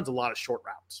he just runs a lot of short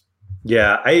routes.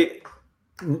 Yeah,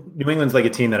 New England's like a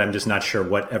team that I'm just not sure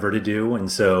whatever to do, and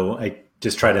so I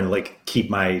just try to like keep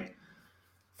my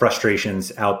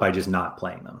frustrations out by just not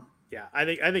playing them. Yeah, I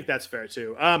think that's fair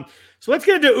too. So let's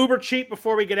get into Uber cheap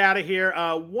before we get out of here.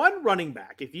 One running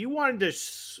back, if you wanted to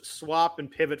swap and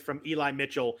pivot from Eli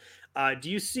Mitchell, do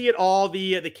you see at all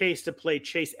the case to play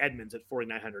Chase Edmonds at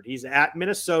 4,900? He's at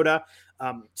Minnesota,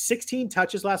 16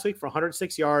 touches last week for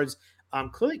 106 yards.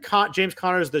 Clearly, James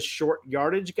Conner is the short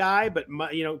yardage guy, but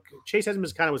Chase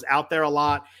Edmonds kind of was out there a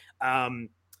lot.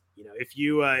 if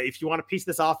you want a piece of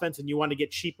this offense and you want to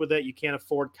get cheap with it, you can't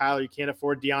afford Kyler, you can't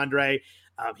afford DeAndre.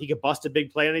 He could bust a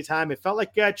big play anytime. It felt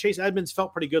like Chase Edmonds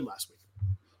felt pretty good last week.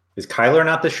 Is Kyler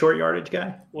not the short yardage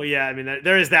guy? Well, yeah, I mean,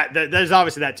 there is that. There's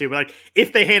obviously that too. But like,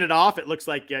 if they hand it off, it looks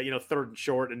like third and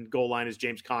short and goal line is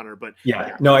James Conner. But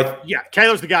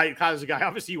Kyler's the guy. Kyler's the guy.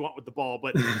 Obviously, you want with the ball.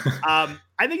 But I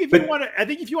think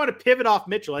if you want to pivot off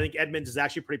Mitchell, I think Edmonds is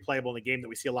actually pretty playable in a game that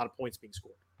we see a lot of points being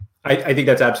scored. I think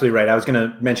that's absolutely right. I was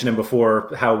going to mention him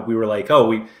before how we were like,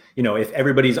 if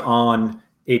everybody's on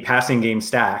a passing game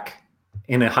stack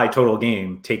in a high total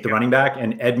game, take the running back,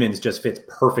 and Edmonds just fits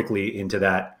perfectly into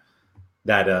that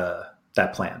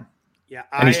plan. Yeah,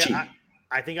 and he's cheap.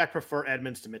 I think I prefer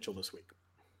Edmonds to Mitchell this week.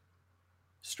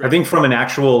 I think from an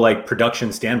actual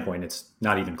production standpoint, it's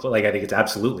not even close. I think it's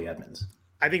absolutely Edmonds.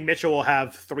 I think Mitchell will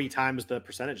have 3 times the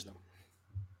percentage though.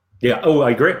 Yeah. Oh,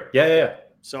 I agree. Yeah.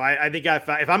 So I think if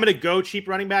I'm going to go cheap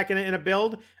running back in a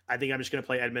build, I think I'm just going to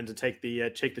play Edmonds and take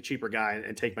the cheaper guy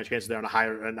and take my chances there in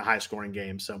a high scoring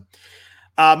game. So.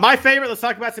 My favorite, let's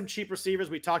talk about some cheap receivers.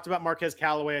 We talked about Marquez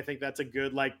Callaway. I think that's a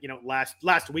good,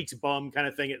 last week's bum kind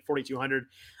of thing at 4,200.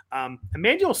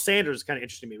 Emmanuel Sanders is kind of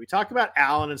interesting to me. We talked about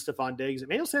Allen and Stephon Diggs.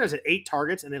 Emmanuel Sanders had 8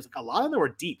 targets, and there's a lot of them were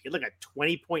deep. He had a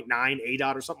 20.9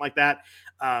 ADOT or something like that.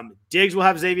 Diggs will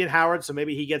have Xavier Howard, so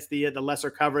maybe he gets the lesser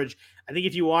coverage. I think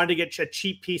if you wanted to get a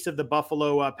cheap piece of the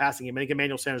Buffalo passing game, I think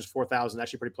Emmanuel Sanders 4,000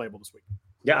 actually pretty playable this week.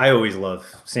 Yeah, I always love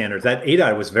Sanders. That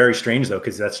ADOT was very strange, though,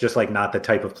 because that's just not the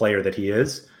type of player that he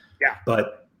is. Yeah.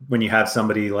 But when you have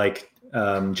somebody like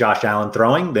Josh Allen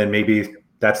throwing, then maybe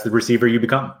that's the receiver you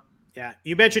become. Yeah.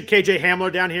 You mentioned KJ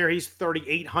Hamler down here. He's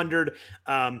 3,800.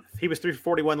 He was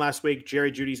 341 last week.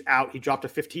 Jerry Jeudy's out. He dropped a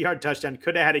 50-yard touchdown.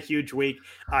 Could have had a huge week.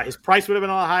 His price would have been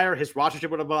a lot higher. His roster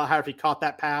would have been a lot higher if he caught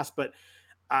that pass. But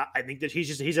I think that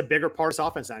he's a bigger part of this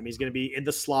offense. He's going to be in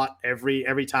the slot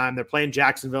every time. They're playing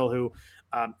Jacksonville, who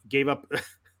gave up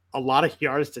a lot of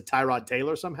yards to Tyrod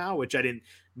Taylor somehow, which I didn't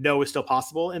know is still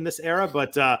possible in this era.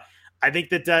 But I think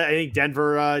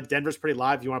Denver's pretty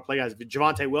live. If you want to play guys,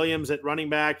 Javonte Williams at running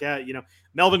back,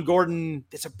 Melvin Gordon.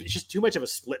 It's just too much of a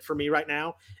split for me right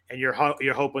now. And you're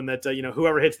hoping that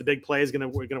whoever hits the big play is going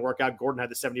to work out. Gordon had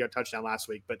the 70-yard touchdown last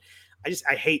week, but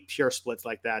I hate pure splits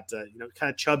like that.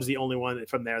 Kind of Chubb's the only one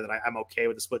from there that I'm okay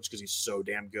with the split because he's so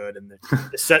damn good, and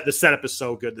the setup is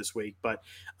so good this week. But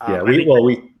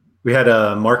we had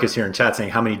Marcus here in chat saying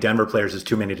how many Denver players is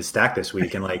too many to stack this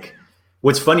week, and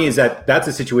what's funny is that's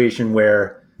a situation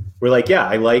where we're like, yeah,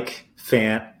 I like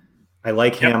Fant, I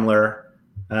like Hamler,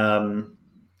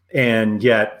 and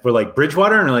yet we're like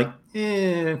Bridgewater, and we're like,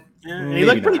 he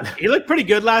looked pretty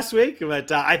good last week,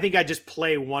 but I think I just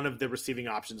play one of the receiving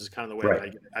options is kind of the way that I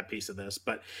get a piece of this.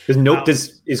 But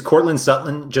is Cortland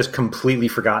Sutton just completely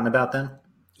forgotten about then?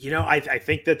 I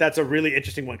think that's a really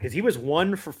interesting one because he was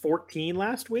 1 for 14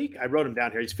 last week. I wrote him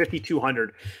down here. He's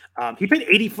 5,200. He played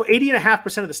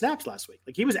 80.5% of the snaps last week.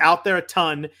 He was out there a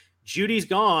ton. Judy's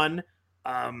gone,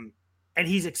 and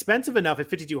he's expensive enough at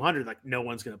 5,200. No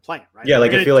one's going to play him, right? Yeah, I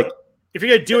feel like if you're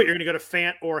going to do it, you're going to go to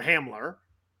Fant or Hamler,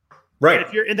 right? And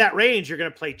if you're in that range, you're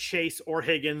going to play Chase or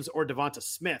Higgins or Devonta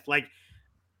Smith.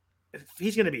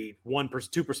 He's going to be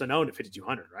 2% owned at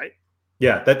 5,200, right?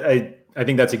 Yeah, I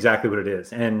think that's exactly what it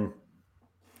is. And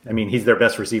I mean, he's their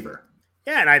best receiver.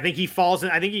 Yeah, and I think he falls in.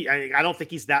 I don't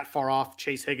think he's that far off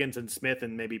Chase Higgins and Smith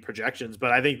and maybe projections,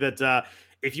 but I think that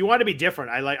if you want to be different,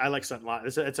 I like Sutton a lot.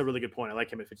 It's a really good point. I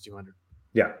like him at 5,200.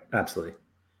 Yeah, absolutely.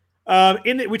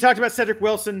 We talked about Cedric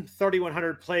Wilson,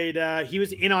 3,100 played. He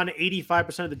was in on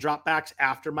 85% of the dropbacks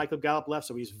after Michael Gallup left,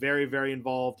 so he's very, very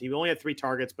involved. He only had 3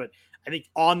 targets, but I think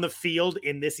on the field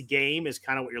in this game is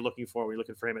kind of what you're looking for. We're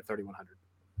looking for him at 3,100.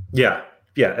 Yeah.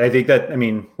 I think that,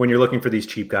 when you're looking for these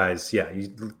cheap guys,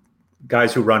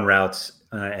 guys who run routes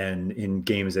and in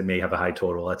games that may have a high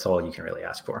total, that's all you can really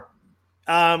ask for.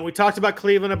 We talked about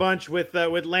Cleveland a bunch with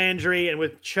Landry and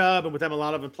with Chubb and with them a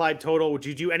lot of implied total. Would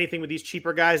you do anything with these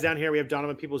cheaper guys down here? We have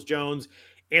Donovan Peoples-Jones.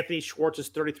 Anthony Schwartz is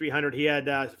 3,300. He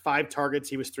had 5 targets.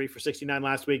 He was 3 for 69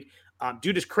 last week.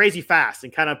 Dude is crazy fast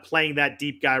and kind of playing that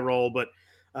deep guy role. But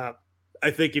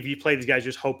I think if you play these guys,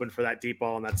 just hoping for that deep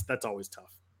ball, and that's always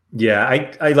tough.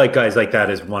 Yeah, I like guys like that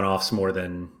as one-offs more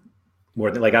than I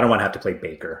don't want to have to play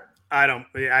Baker. I don't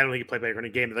think you play Baker in a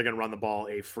game that they're going to run the ball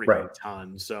a freaking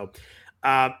ton. So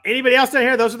anybody else down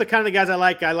here? Those are the kind of the guys I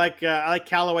like. I like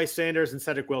Callaway, Sanders, and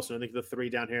Cedric Wilson. I think the 3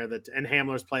 down here and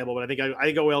Hamler's playable, but I think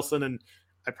I go Wilson, and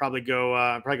I'd probably go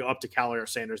up to Callaway or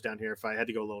Sanders down here if I had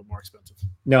to go a little more expensive.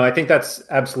 No, I think that's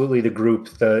absolutely the group.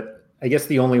 I guess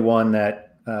the only one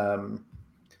that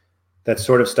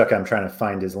sort of stuck. I'm trying to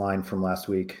find his line from last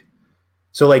week.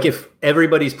 So if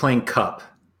everybody's playing Cup,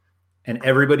 and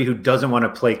everybody who doesn't want to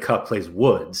play Kupp plays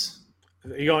Woods.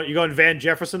 You going Van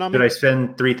Jefferson on me? Did I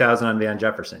spend $3,000 on Van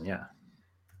Jefferson? Yeah.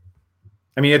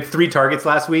 I mean, he had 3 targets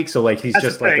last week, so like he's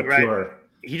just like a pure. Right?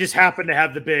 He just happened to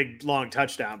have the big long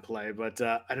touchdown play, but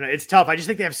I don't know. It's tough. I just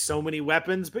think they have so many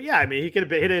weapons. But yeah, I mean, he could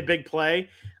have hit a big play.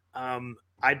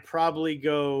 I'd probably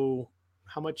go.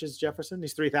 How much is Jefferson?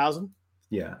 He's 3,000.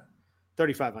 Yeah,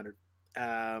 3,500.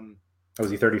 Was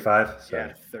he 35?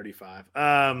 Yeah, 35.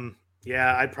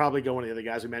 Yeah, I'd probably go one of the other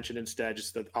guys we mentioned instead,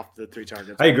 just off the 3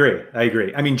 targets. I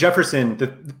agree. I mean,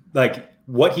 Jefferson,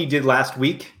 what he did last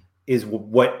week is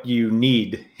what you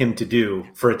need him to do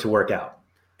for it to work out.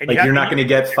 And you're not going to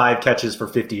get 5 catches for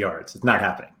 50 yards. It's not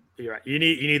happening. You're right. You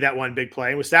need that one big play.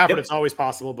 And with Stafford, It's always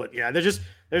possible. But yeah,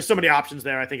 there's so many options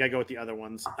there. I think I go with the other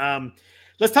ones.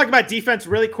 Let's talk about defense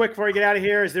really quick before we get out of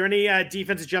here. Is there any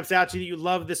defense that jumps out to you that you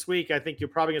love this week? I think you're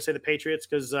probably going to say the Patriots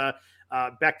because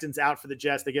Becton's out for the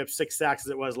Jets. They gave 6 sacks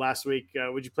as it was last week.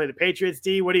 Would you play the Patriots,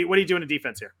 D? What are you doing in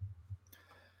defense here?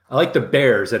 I like the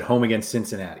Bears at home against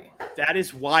Cincinnati. That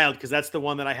is wild because that's the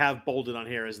one that I have bolded on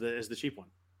here as the cheap one.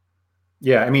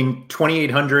 Yeah, I mean,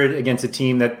 2,800 against a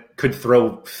team that could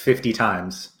throw 50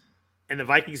 times. And the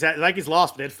Vikings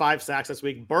lost, but they had 5 sacks this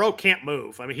week. Burrow can't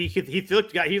move. I mean, he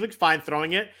looked fine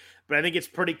throwing it, but I think it's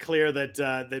pretty clear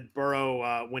that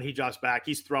Burrow, when he drops back,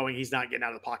 he's throwing. He's not getting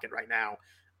out of the pocket right now.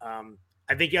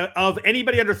 I think of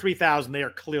anybody under 3,000, they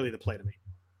are clearly the play to me.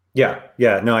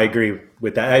 Yeah, no, I agree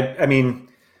with that. I mean,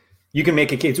 you can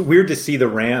make a case. It's weird to see the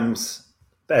Rams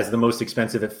as the most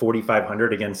expensive at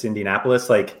 4,500 against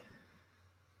Indianapolis. Like,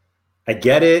 I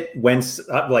get it. Wentz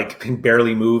can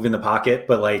barely move in the pocket,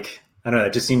 but I don't know.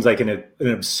 It just seems like an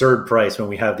absurd price when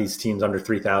we have these teams under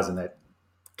 3,000 that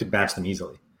could match them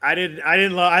easily. I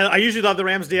usually love the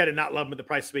Rams. I did not love them at the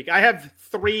price this week. I have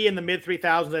 3 in the mid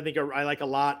 3,000s. I think I like a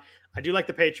lot. I do like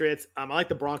the Patriots. I like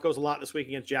the Broncos a lot this week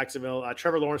against Jacksonville.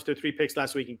 Trevor Lawrence threw 3 picks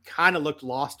last week and kind of looked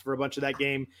lost for a bunch of that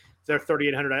game. They're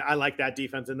 3,800. I like that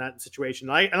defense in that situation.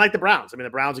 I like the Browns. I mean,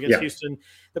 the Browns against Houston.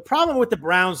 The problem with the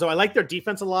Browns, though, I like their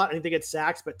defense a lot. I think they get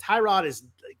sacks, but Tyrod is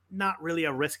not really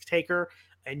a risk taker,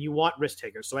 and you want risk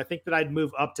takers. So I think that I'd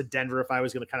move up to Denver if I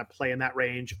was going to kind of play in that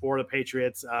range, or the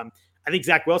Patriots. I think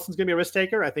Zach Wilson's going to be a risk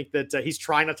taker. I think that he's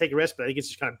trying not to take a risk, but I think it's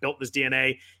just kind of built in his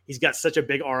DNA. He's got such a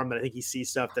big arm that I think he sees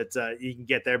stuff that he can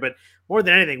get there. But more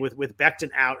than anything, with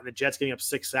Becton out and the Jets getting up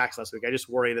 6 sacks last week, I just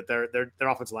worry that their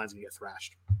offensive line is going to get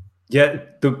thrashed. Yeah,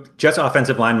 the Jets'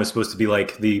 offensive line was supposed to be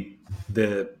like the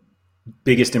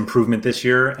biggest improvement this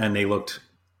year, and they looked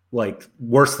like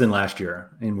worse than last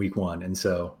year in week 1. And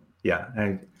so, yeah,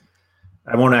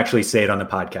 I won't actually say it on the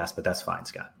podcast, but that's fine,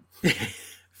 Scott.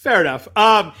 Fair enough.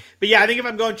 But yeah, I think if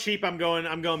I'm going cheap, I'm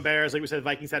going Bears. Like we said,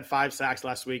 Vikings had 5 sacks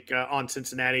last week on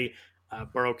Cincinnati.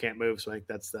 Burrow can't move, so I think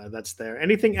that's there.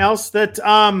 Anything else that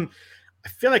I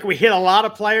feel like we hit a lot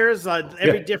of players,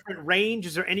 every different range.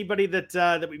 Is there anybody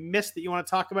that we missed that you want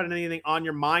to talk about? Anything on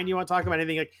your mind you want to talk about?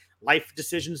 Anything like life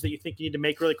decisions that you think you need to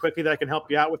make really quickly that I can help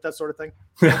you out with, that sort of thing?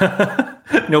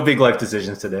 No big life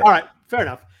decisions today. All right, fair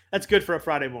enough. That's good for a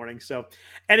Friday morning. So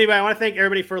anyway, I want to thank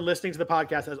everybody for listening to the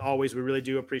podcast. As always, we really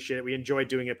do appreciate it. We enjoy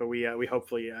doing it, but we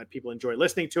hopefully people enjoy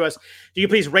listening to us. You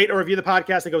can please rate or review the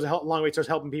podcast. It goes a long way towards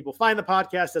helping people find the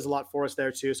podcast. Does a lot for us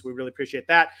there too. So we really appreciate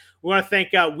that. We want to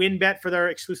thank WynnBET for their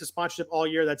exclusive sponsorship all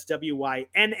year. That's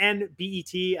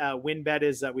WYNNBET. WynnBET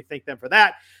is, we thank them for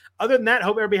that. Other than that,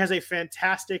 hope everybody has a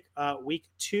fantastic week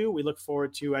 2. We look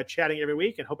forward to chatting every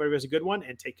week, and hope everybody has a good one,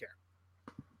 and take care.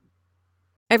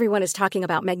 Everyone is talking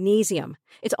about magnesium.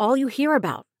 It's all you hear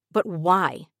about. But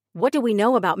why? What do we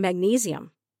know about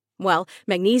magnesium? Well,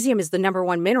 magnesium is the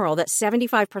 #1 mineral that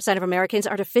 75% of Americans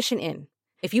are deficient in.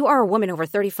 If you are a woman over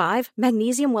 35,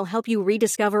 magnesium will help you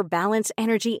rediscover balance,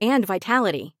 energy, and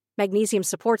vitality. Magnesium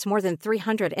supports more than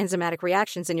 300 enzymatic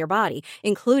reactions in your body,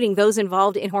 including those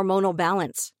involved in hormonal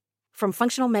balance. From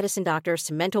functional medicine doctors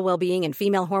to mental well-being and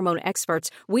female hormone experts,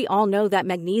 we all know that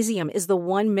magnesium is the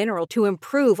one mineral to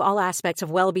improve all aspects of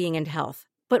well-being and health.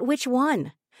 But which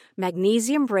one?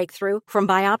 Magnesium Breakthrough from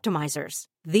Bioptimizers,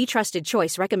 the trusted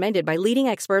choice recommended by leading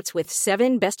experts with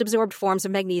 7 best-absorbed forms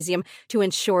of magnesium to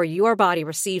ensure your body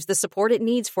receives the support it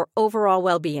needs for overall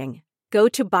well-being. Go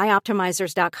to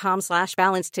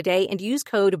bioptimizers.com/balance today and use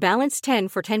code BALANCE10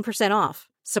 for 10% off.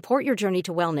 Support your journey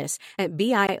to wellness at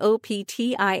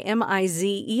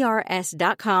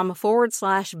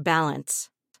bioptimizers.com/balance.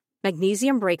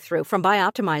 Magnesium Breakthrough from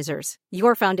Bioptimizers,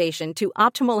 your foundation to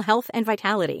optimal health and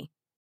vitality.